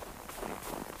less?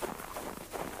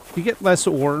 Do you get less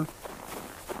ore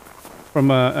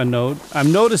from a node?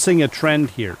 I'm noticing a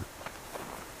trend here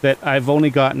that I've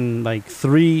only gotten like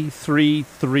 3, 3,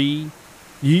 3.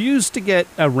 You used to get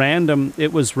a random.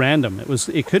 It was random.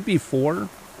 It could be 4.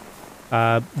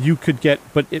 You could get,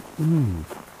 but it.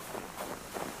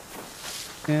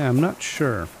 Yeah, I'm not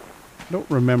sure. I don't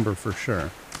remember for sure.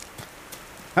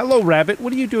 Hello, rabbit.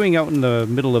 What are you doing out in the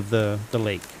middle of the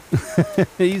lake?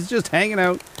 He's just hanging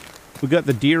out. We got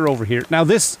the deer over here. Now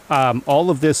this, all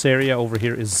of this area over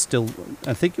here is still,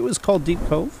 I think it was called Deep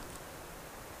Cove.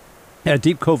 Yeah,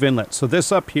 Deep Cove Inlet. So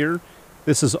this up here,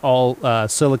 this is all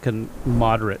silicon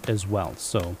moderate as well.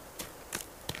 So,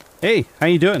 hey, how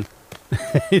you doing?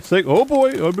 It's like, oh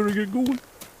boy, I better get going.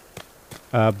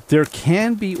 There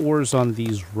can be ores on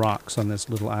these rocks on this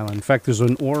little island. In fact, there's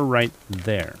an ore right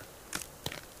there.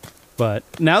 But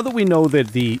now that we know that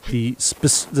the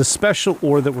special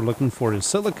ore that we're looking for is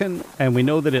silicon, and we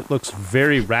know that it looks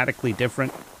very radically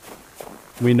different,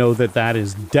 we know that that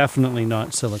is definitely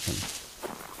not silicon.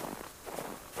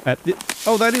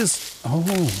 Oh, that is... Oh,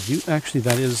 actually,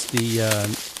 that is the...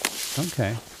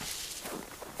 okay.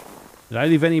 Did I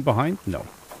leave any behind? No.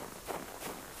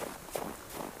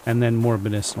 And then more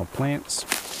medicinal plants.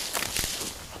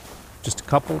 Just a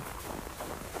couple.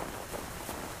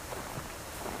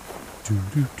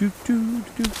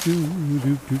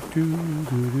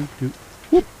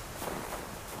 Whoop.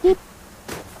 Whoop.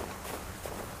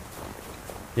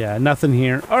 Yeah, nothing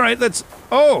here. All right, let's...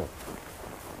 Oh!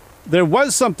 There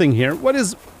was something here. What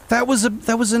is... That was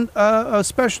a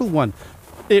special one.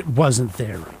 It wasn't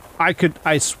there.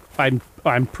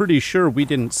 I'm pretty sure we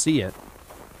didn't see it.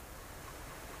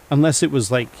 Unless it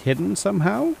was, like, hidden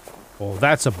somehow? Oh,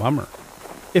 that's a bummer.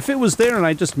 If it was there and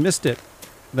I just missed it,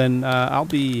 then I'll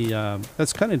be...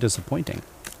 that's kind of disappointing.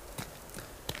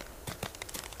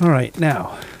 All right,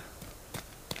 now...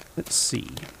 Let's see.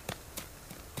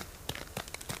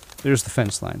 There's the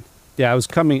fence line. Yeah, I was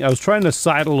trying to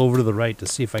sidle over to the right to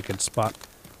see if I could spot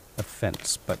a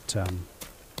fence, but...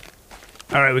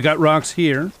 All right, we got rocks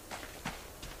here.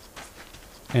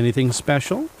 Anything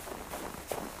special?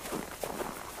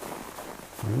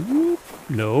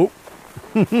 Nope.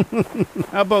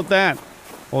 How about that?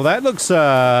 Well, that looks,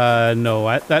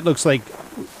 no, that looks like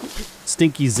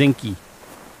stinky zinky.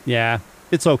 Yeah,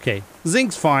 it's okay.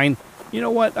 Zinc's fine. You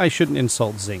know what? I shouldn't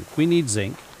insult zinc. We need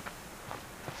zinc.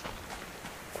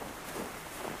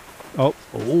 Oh.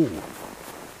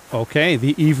 Okay,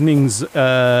 the evening's,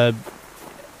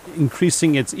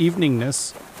 increasing its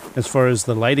eveningness. as far as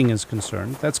the lighting is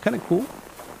concerned. That's kind of cool.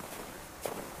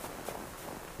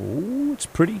 Oh, it's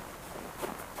pretty.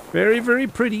 Very, very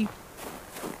pretty.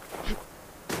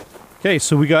 Okay,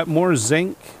 so we got more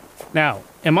zinc. Now,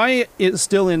 am I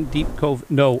still in Deep Cove?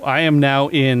 No, I am now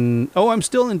in... Oh, I'm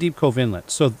still in Deep Cove Inlet.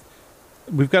 So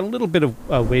we've got a little bit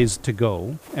of ways to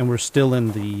go, and we're still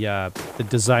in the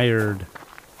desired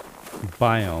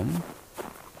biome.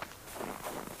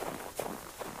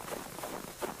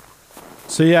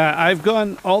 So yeah, I've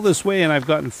gone all this way and I've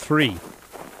gotten 3.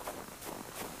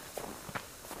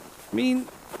 I mean,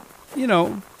 you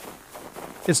know,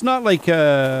 it's not like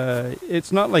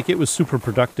it was super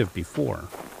productive before.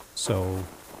 So,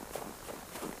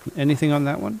 anything on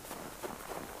that one?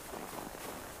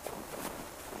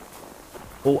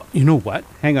 Oh, you know what?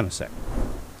 Hang on a sec.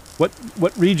 What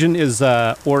region is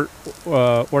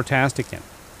Ortastic in?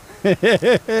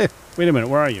 Wait a minute,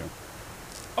 where are you?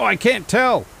 Oh, I can't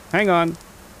tell. Hang on.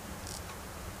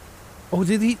 Oh,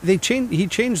 did he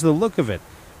changed the look of it.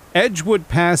 Edgewood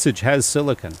Passage has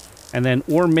silicon, and then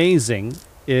Ormazing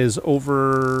is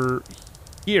over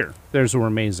here. There's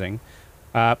Ormazing.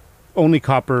 Only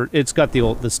copper. It's got the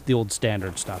old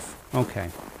standard stuff. Okay.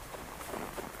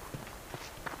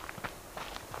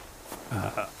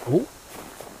 Oh,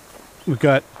 we've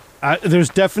got. There's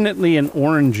definitely an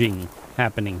oranging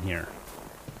happening here.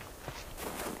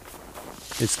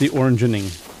 It's the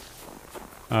orangening.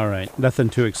 All right, nothing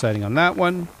too exciting on that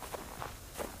one.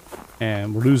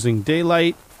 And we're losing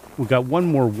daylight. We've got one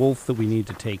more wolf that we need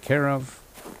to take care of.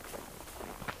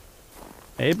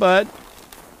 Hey, bud.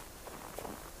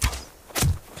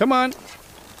 Come on.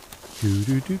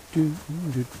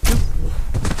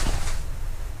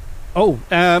 Oh,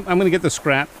 I'm going to get the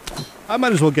scrap. I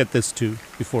might as well get this too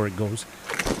before it goes.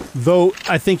 Though,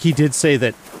 I think he did say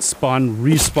that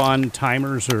respawn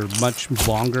timers are much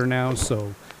longer now,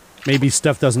 so maybe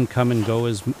stuff doesn't come and go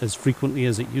as frequently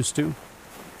as it used to.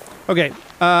 Okay,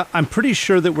 I'm pretty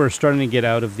sure that we're starting to get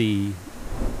out of the...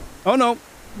 Oh no,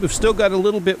 we've still got a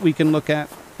little bit we can look at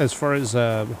as far as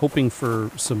hoping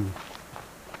for some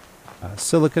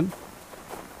silicon.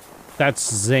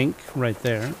 That's zinc right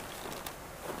there.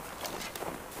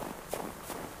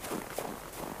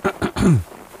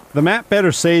 The map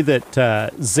better say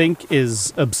that zinc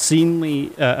is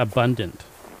obscenely abundant.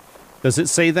 Does it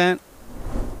say that?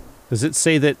 Does it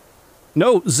say that...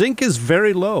 No, zinc is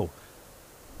very low.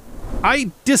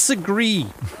 I disagree.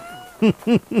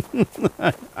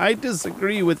 I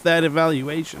disagree with that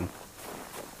evaluation.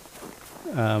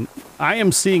 I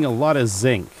am seeing a lot of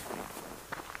zinc.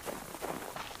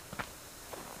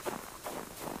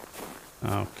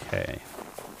 Okay.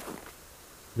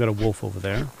 We've got a wolf over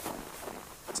there.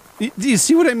 Do you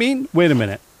see what I mean? Wait a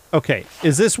minute. Okay,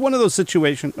 is this one of those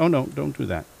situations... Oh, no, don't do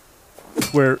that.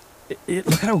 Where...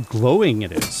 look how glowing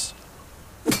it is.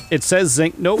 It says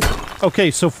zinc. Nope. Okay,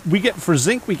 so for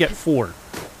zinc, we get 4.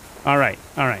 All right,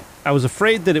 all right. I was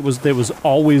afraid that there was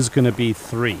always going to be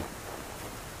 3.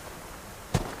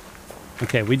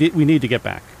 Okay, we need to get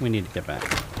back. We need to get back.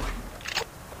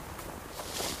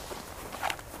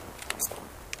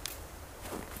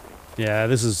 Yeah,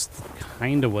 this is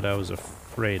kind of what I was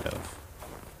afraid of.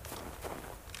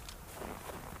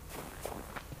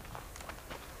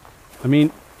 I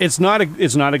mean, it's not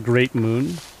a great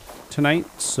moon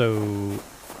tonight, so...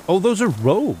 Oh, those are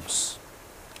robes.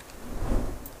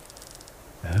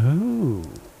 Oh.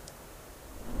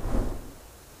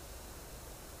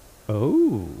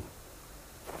 Oh.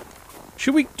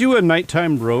 Should we do a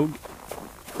nighttime rogue?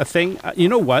 A thing? You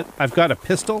know what? I've got a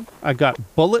pistol. I've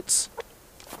got bullets.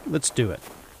 Let's do it.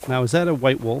 Now, is that a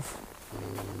white wolf?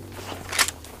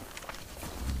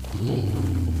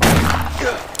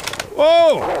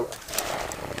 Whoa!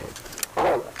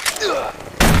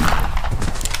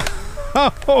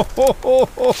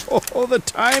 Oh, the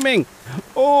timing!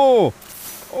 Oh,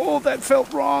 that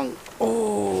felt wrong.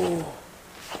 Oh,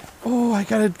 I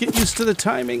gotta get used to the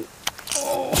timing.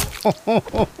 Oh,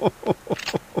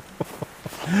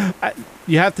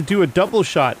 you have to do a double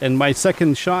shot, and my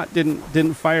second shot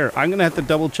didn't fire. I'm gonna have to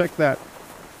double check that.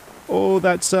 Oh,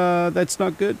 that's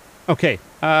not good. Okay,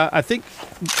 I think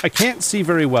I can't see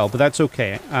very well, but that's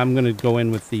okay. I'm gonna go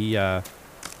in with the.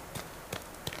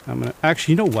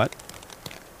 Actually, you know what?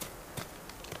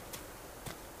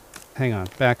 Hang on,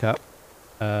 back up.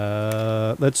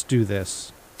 Let's do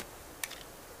this.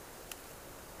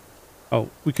 Oh,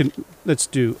 let's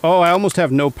do... Oh, I almost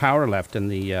have no power left in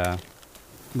the,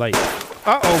 light.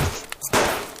 Uh-oh!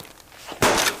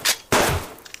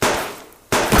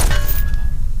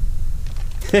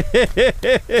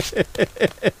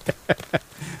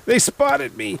 They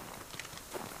spotted me!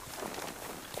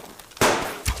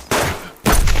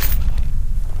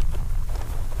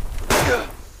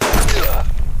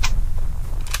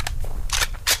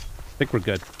 think we're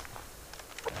good.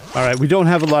 All right, we don't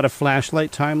have a lot of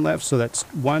flashlight time left, so that's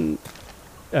 1,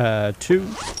 2,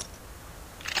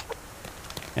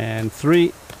 and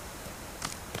 3.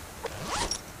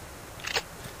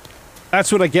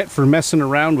 That's what I get for messing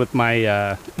around with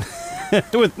my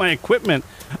with my equipment.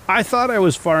 I thought I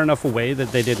was far enough away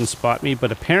that they didn't spot me,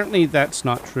 but apparently that's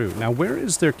not true. Now, where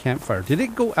is their campfire? Did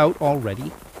it go out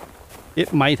already?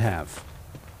 It might have.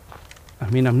 I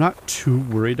mean, I'm not too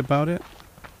worried about it.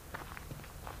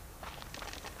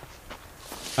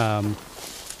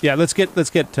 Yeah, let's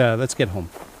get home.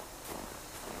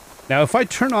 Now, if I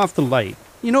turn off the light,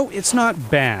 you know, it's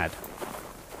not bad.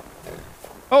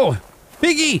 Oh,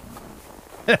 Piggy!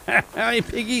 Hi,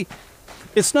 Piggy.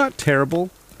 It's not terrible.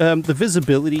 The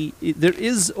visibility, there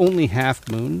is only half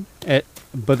moon,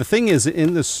 but the thing is,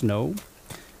 in the snow,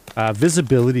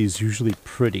 visibility is usually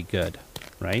pretty good,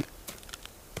 right?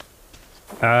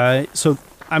 So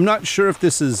I'm not sure if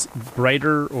this is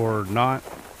brighter or not.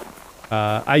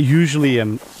 I usually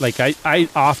am, like, I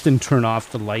often turn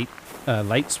off the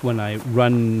lights when I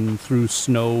run through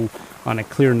snow on a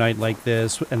clear night like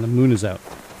this, and the moon is out.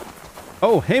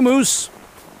 Oh, hey, Moose!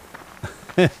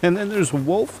 And then there's a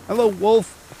wolf. Hello,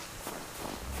 wolf.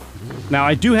 Now,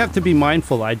 I do have to be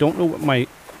mindful. I don't know what my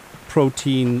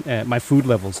protein, my food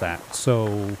level's at,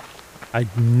 so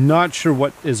I'm not sure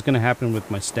what is going to happen with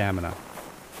my stamina.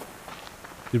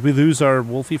 Did we lose our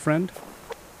wolfy friend?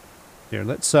 Here,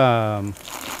 let's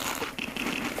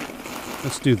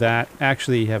do that.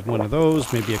 Actually, have one of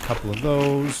those, maybe a couple of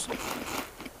those.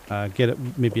 Get it,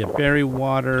 maybe a berry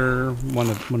water.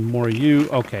 One more of you.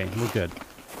 Okay, we're good.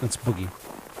 Let's boogie.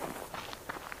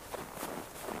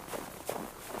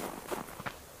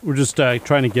 We're just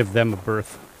trying to give them a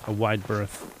berth, a wide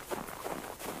berth.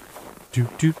 Do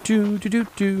do do do do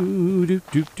do do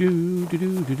do do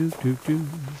do do do do.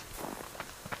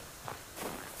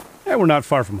 Yeah, we're not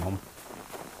far from home.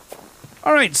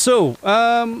 All right, so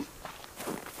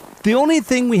the only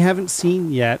thing we haven't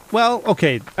seen yet, well,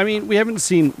 okay, I mean, we haven't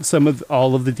seen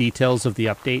all of the details of the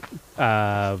update.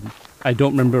 I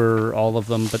don't remember all of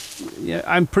them, but yeah,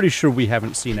 I'm pretty sure we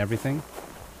haven't seen everything.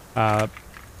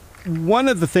 One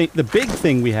of the big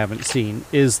thing we haven't seen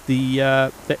is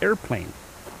the airplane.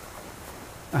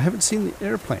 I haven't seen the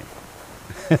airplane.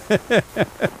 I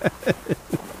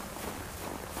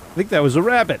think that was a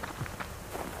rabbit.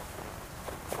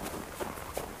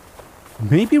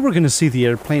 Maybe we're going to see the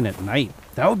airplane at night.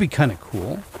 That would be kind of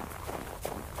cool.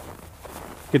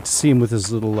 Get to see him with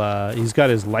his little, he's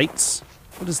got his lights.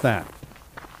 What is that?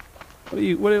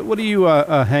 What do you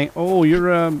hang? Oh, you're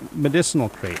a medicinal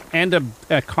crate. And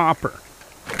a copper.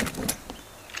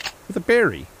 With a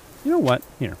berry. You know what?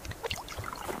 Here.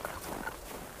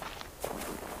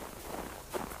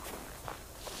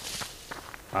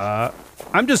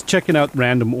 I'm just checking out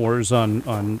random ores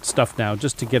on stuff now,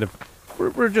 just to get a...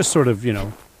 We're just sort of, you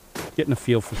know, getting a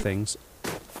feel for things.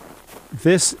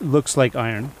 This looks like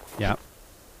iron. Yeah.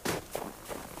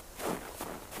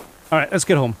 Alright, let's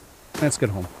get home. Let's get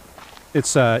home.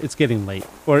 It's getting late.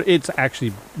 Or it's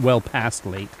actually well past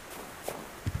late.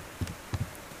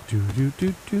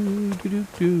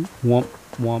 Do-do-do-do-do-do-do. Womp,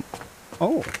 womp.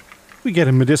 Oh, we get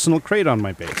a medicinal crate on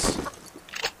my base.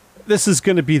 This is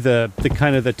going to be the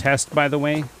kind of the test, by the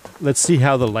way. Let's see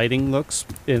how the lighting looks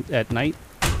at night.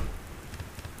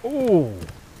 Oh.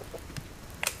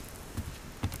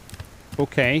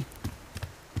 Okay.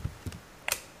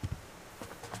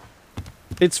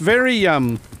 It's very,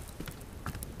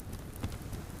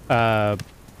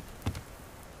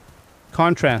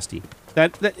 contrasty.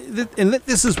 And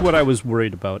this is what I was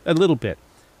worried about a little bit.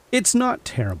 It's not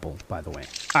terrible, by the way.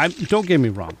 Don't get me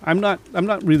wrong. I'm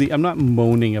not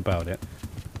moaning about it.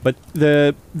 But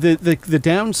the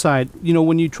downside, you know,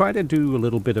 when you try to do a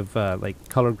little bit of like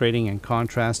color grading and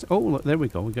contrast. Oh, there we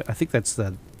go. I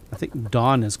think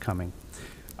dawn is coming.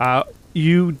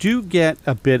 You do get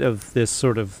a bit of this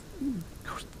sort of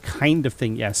kind of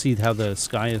thing. Yeah, see how the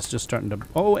sky is just starting to...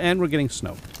 Oh, and we're getting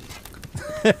snow.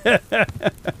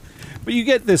 But you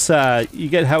get this, you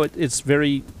get how it's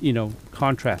very, you know,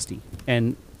 contrasty.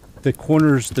 And the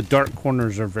corners, the dark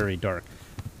corners are very dark.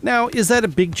 Now, is that a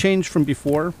big change from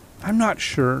before? I'm not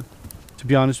sure, to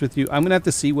be honest with you. I'm going to have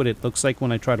to see what it looks like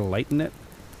when I try to lighten it.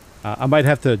 I might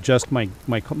have to adjust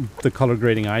the color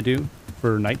grading I do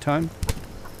for nighttime.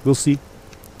 We'll see.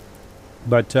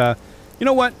 But, you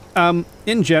know what?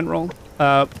 In general,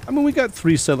 I mean, we got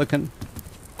 3 silicon.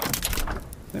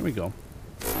 There we go.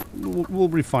 We'll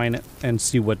refine it and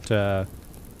see what,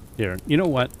 here. You know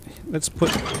what? Let's put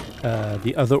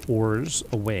the other ores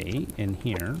away in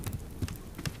here.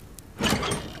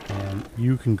 And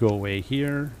you can go away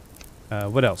here.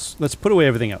 What else? Let's put away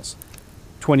everything else.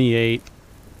 28.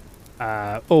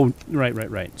 Oh,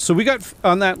 right. So we got,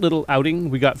 on that little outing,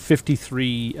 we got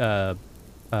 53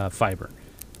 fiber.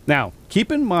 Now,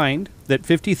 keep in mind that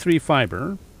 53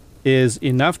 fiber is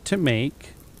enough to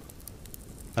make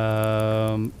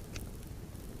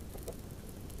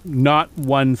not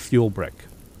one fuel brick.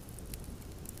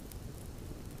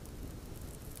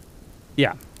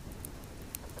 Yeah.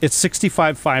 It's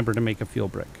 65 fiber to make a fuel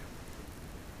brick.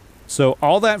 So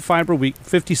all that fiber,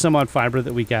 50 some odd fiber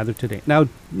that we gathered today. Now,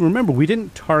 remember, we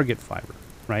didn't target fiber,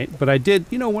 right? But I did,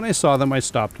 you know, when I saw them, I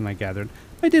stopped and I gathered.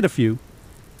 I did a few.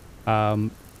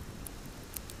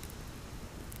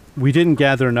 We didn't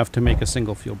gather enough to make a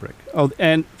single fuel brick. Oh,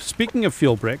 and speaking of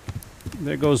fuel brick,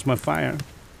 there goes my fire.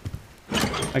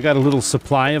 I got a little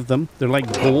supply of them. They're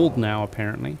like gold now,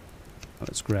 apparently.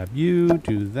 Let's grab you,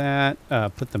 do that,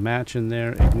 put the match in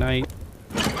there, ignite.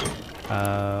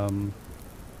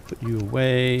 Put you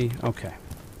away. Okay.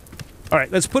 All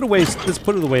right, let's put away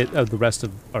the rest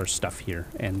of our stuff here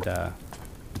and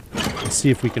let's see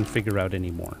if we can figure out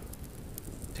any more.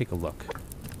 Take a look.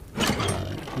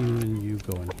 You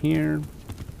go in here.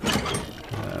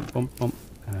 Bump.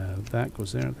 That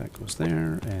goes there, that goes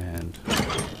there, and...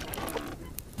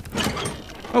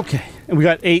 Okay, and we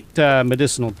got 8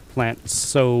 medicinal plants,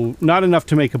 so not enough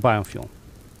to make a biofuel,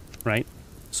 right?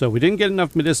 So we didn't get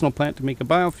enough medicinal plant to make a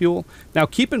biofuel. Now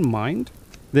keep in mind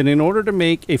that in order to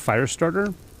make a fire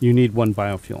starter, you need 1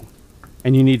 biofuel.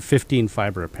 And you need 15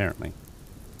 fiber, apparently.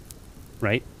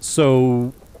 Right?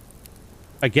 So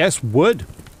I guess wood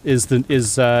is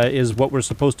what we're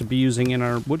supposed to be using in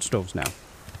our wood stoves now.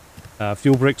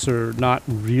 Fuel bricks are not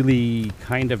really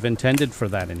kind of intended for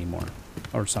that anymore,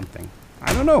 or something.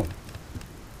 I don't know.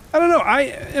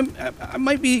 I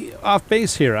might be off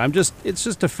base here. It's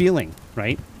just a feeling,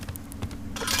 right?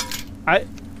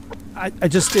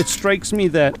 It strikes me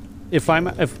that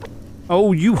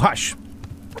oh, you hush.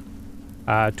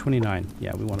 29.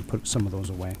 Yeah, we want to put some of those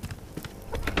away.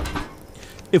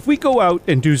 If we go out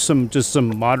and do just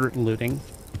some moderate looting,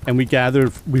 and we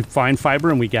find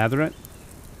fiber and we gather it,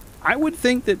 I would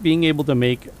think that being able to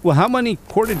make, well, how many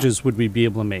cordages would we be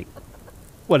able to make?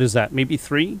 What is that? Maybe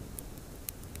 3?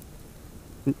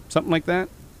 Something like that?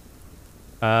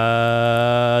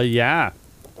 Yeah.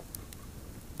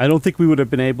 I don't think we would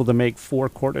have been able to make 4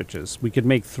 cordages. We could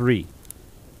make 3.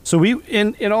 So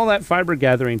in all that fiber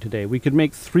gathering today, we could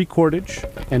make 3 cordage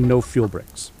and no fuel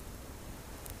bricks.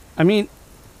 I mean,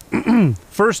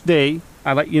 first day,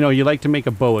 you like to make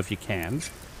a bow if you can,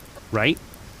 right?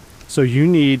 So you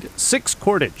need 6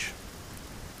 cordage.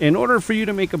 In order for you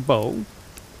to make a bow,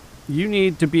 you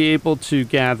need to be able to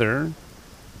gather,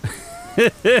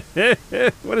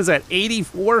 what is that,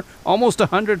 84? Almost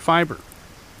 100 fiber.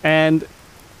 And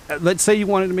let's say you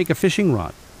wanted to make a fishing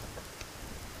rod.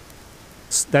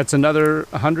 That's another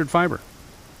 100 fiber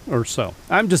or so.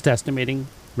 I'm just estimating,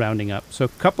 rounding up. So a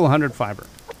couple 100 fiber.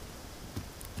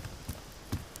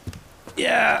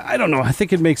 Yeah, I don't know. I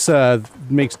think it makes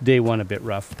day one a bit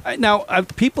rough. Now,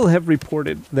 people have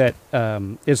reported that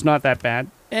it's not that bad.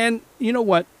 And you know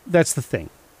what? That's the thing.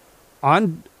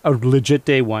 On a legit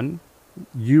day one,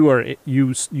 you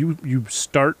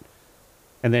start,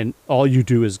 and then all you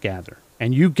do is gather.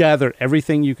 And you gather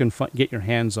everything you can get your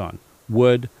hands on.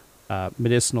 Wood,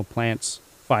 medicinal plants,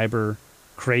 fiber,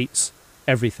 crates,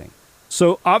 everything.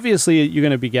 So obviously you're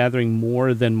going to be gathering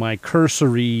more than my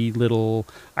cursory little,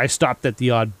 I stopped at the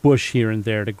odd bush here and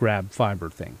there to grab fiber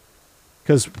thing.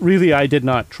 Because really I did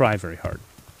not try very hard.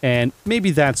 And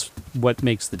maybe that's what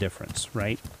makes the difference,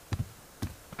 right?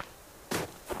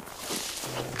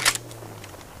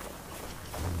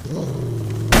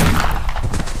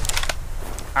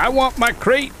 I want my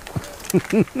crate.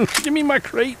 Give me my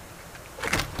crate.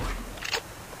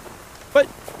 But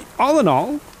all in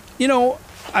all, you know,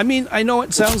 I mean, I know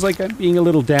it sounds like I'm being a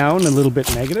little down, a little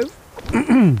bit negative.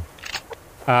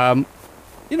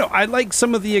 You know, I like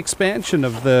some of the expansion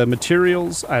of the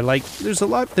materials. I like, there's a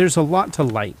lot to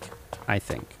like, I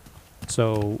think.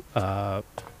 So,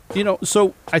 you know,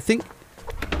 so I think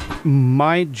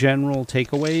my general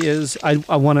takeaway is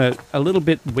I want to a little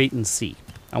bit wait and see.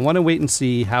 I want to wait and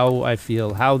see how I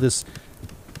feel, how this,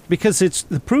 because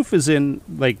the proof is in,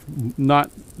 like,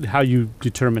 not how you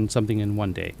determine something in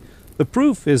one day. The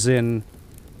proof is in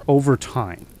over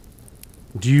time.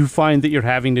 Do you find that you're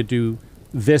having to do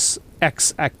this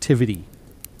X activity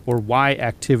or Y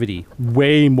activity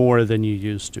way more than you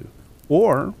used to,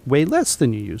 or way less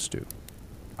than you used to?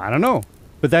 I don't know.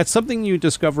 But that's something you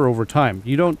discover over time.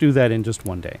 You don't do that in just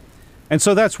one day. And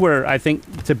so that's where I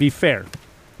think, to be fair,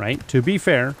 right? To be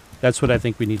fair, that's what I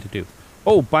think we need to do.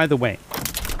 Oh, by the way,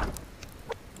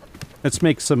 Let's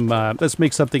make some. Let's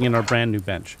make something in our brand new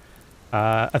bench.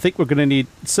 I think we're going to need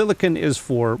silicon. Is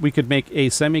for we could make a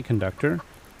semiconductor,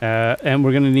 and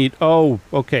we're going to need. Oh,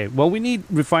 okay. Well, we need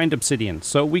refined obsidian,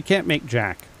 so we can't make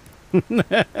jack.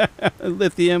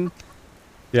 Lithium.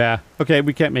 Yeah. Okay,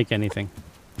 we can't make anything.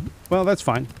 Well, that's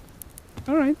fine.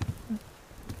 All right.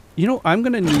 You know, I'm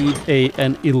going to need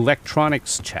an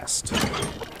electronics chest.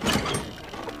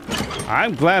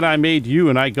 I'm glad I made you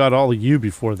and I got all of you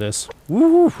before this.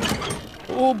 Woo!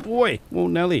 Oh boy. Oh,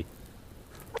 Nelly.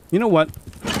 You know what?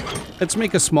 Let's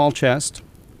make a small chest.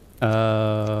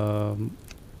 I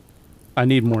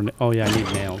need more. Oh yeah, I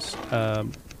need nails.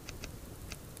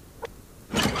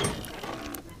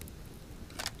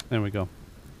 There we go.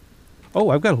 Oh,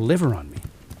 I've got a liver on me.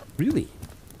 Really?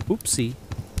 Oopsie.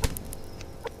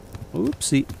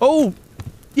 Oopsie. Oh!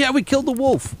 Yeah, we killed the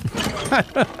wolf.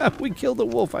 We killed the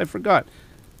wolf. I forgot.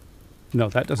 No,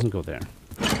 that doesn't go there.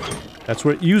 That's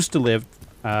where it used to live,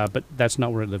 but that's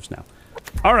not where it lives now.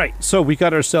 All right, so we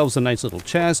got ourselves a nice little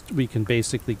chest. We can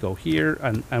basically go here,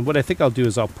 and what I think I'll do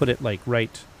is I'll put it like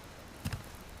right...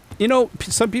 You know,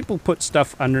 some people put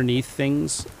stuff underneath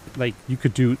things. Like, you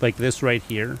could do like this right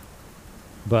here.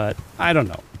 But I don't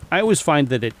know. I always find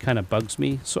that it kind of bugs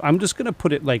me. So I'm just going to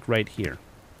put it like right here.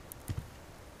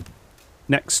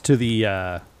 Next to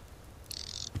the,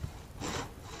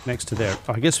 next to there.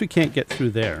 Oh, I guess we can't get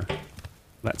through there.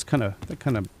 That's kind of,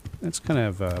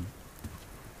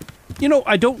 you know,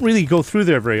 I don't really go through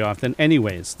there very often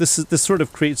anyways. This sort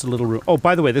of creates a little room. Oh,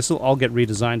 by the way, this will all get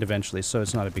redesigned eventually, so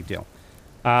it's not a big deal.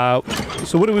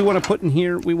 So what do we want to put in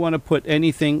here? We want to put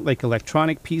anything like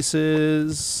electronic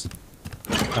pieces.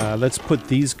 Let's put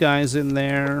these guys in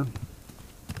there.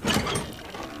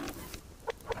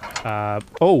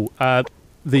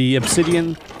 The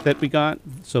obsidian that we got.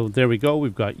 So there we go.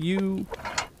 We've got you.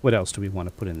 What else do we want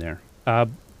to put in there?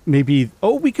 Maybe,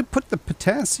 oh, we could put the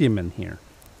potassium in here.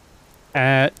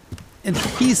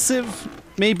 Adhesive,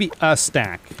 maybe a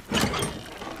stack.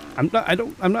 I'm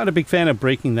not a big fan of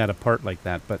breaking that apart like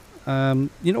that, but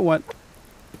you know what?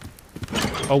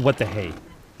 Oh, what the hey.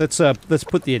 Let's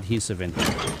put the adhesive in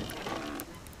here.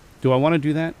 Do I want to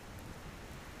do that?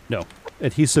 No.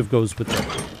 Adhesive goes with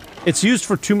the... It's used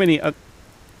for too many...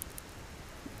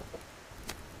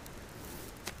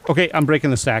 Okay, I'm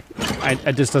breaking the stack.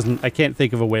 I just doesn't... I can't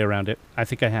think of a way around it. I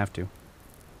think I have to.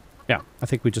 Yeah, I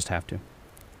think we just have to.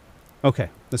 Okay,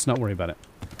 let's not worry about it.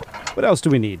 What else do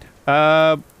we need?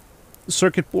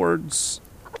 Circuit boards.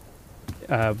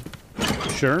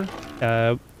 Sure.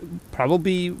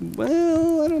 Probably,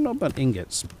 well, I don't know about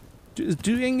ingots.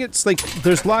 Do ingots, like,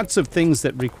 there's lots of things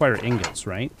that require ingots,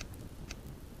 right?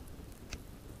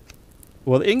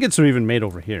 Well, the ingots are even made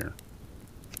over here.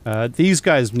 These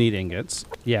guys need ingots.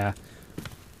 Yeah.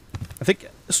 I think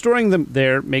storing them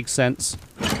there makes sense.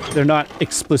 They're not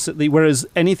explicitly, whereas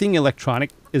anything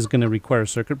electronic is going to require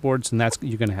circuit boards, and that's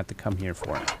you're going to have to come here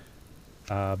for it.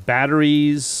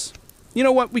 Batteries. You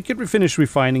know what? We could finish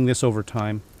refining this over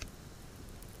time.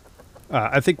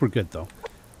 I think we're good, though.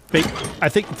 I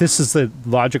think this is the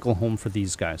logical home for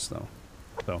these guys, though.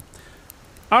 So,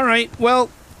 all right. Well,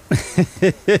 this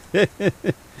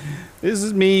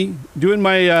is me doing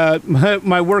my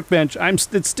my workbench.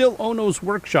 It's still Ohno's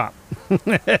workshop.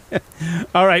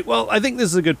 All right. Well, I think this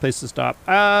is a good place to stop.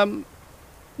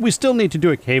 We still need to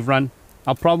do a cave run.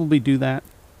 I'll probably do that.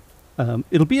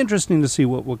 It'll be interesting to see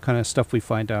what kind of stuff we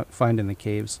find in the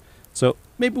caves. So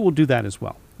maybe we'll do that as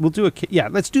well. We'll do yeah,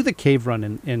 let's do the cave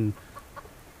run in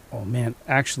oh man,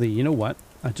 actually, you know what?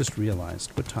 I just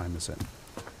realized. What time is it?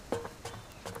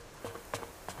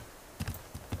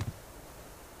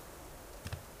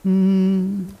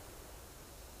 You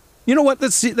know what?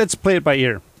 Let's play it by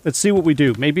ear. Let's see what we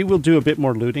do. Maybe we'll do a bit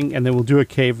more looting and then we'll do a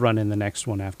cave run in the next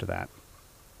one after that.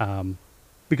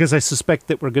 Because I suspect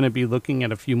that we're going to be looking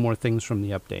at a few more things from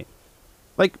the update.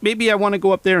 Like, maybe I want to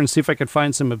go up there and see if I could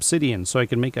find some obsidian so I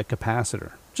can make a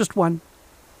capacitor. Just one.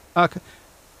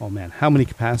 Oh man, how many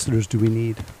capacitors do we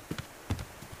need?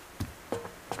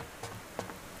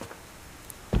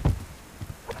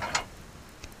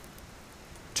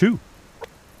 Two.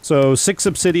 So 6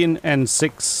 obsidian and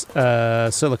 6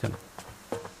 silicon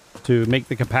to make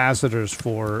the capacitors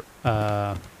for...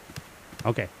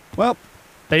 Okay. Well...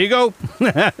 There you go.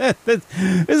 This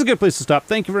is a good place to stop.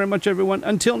 Thank you very much, everyone.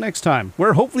 Until next time,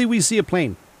 where hopefully we see a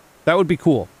plane. That would be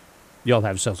cool. Y'all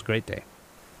have yourselves a great day.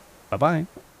 Bye-bye.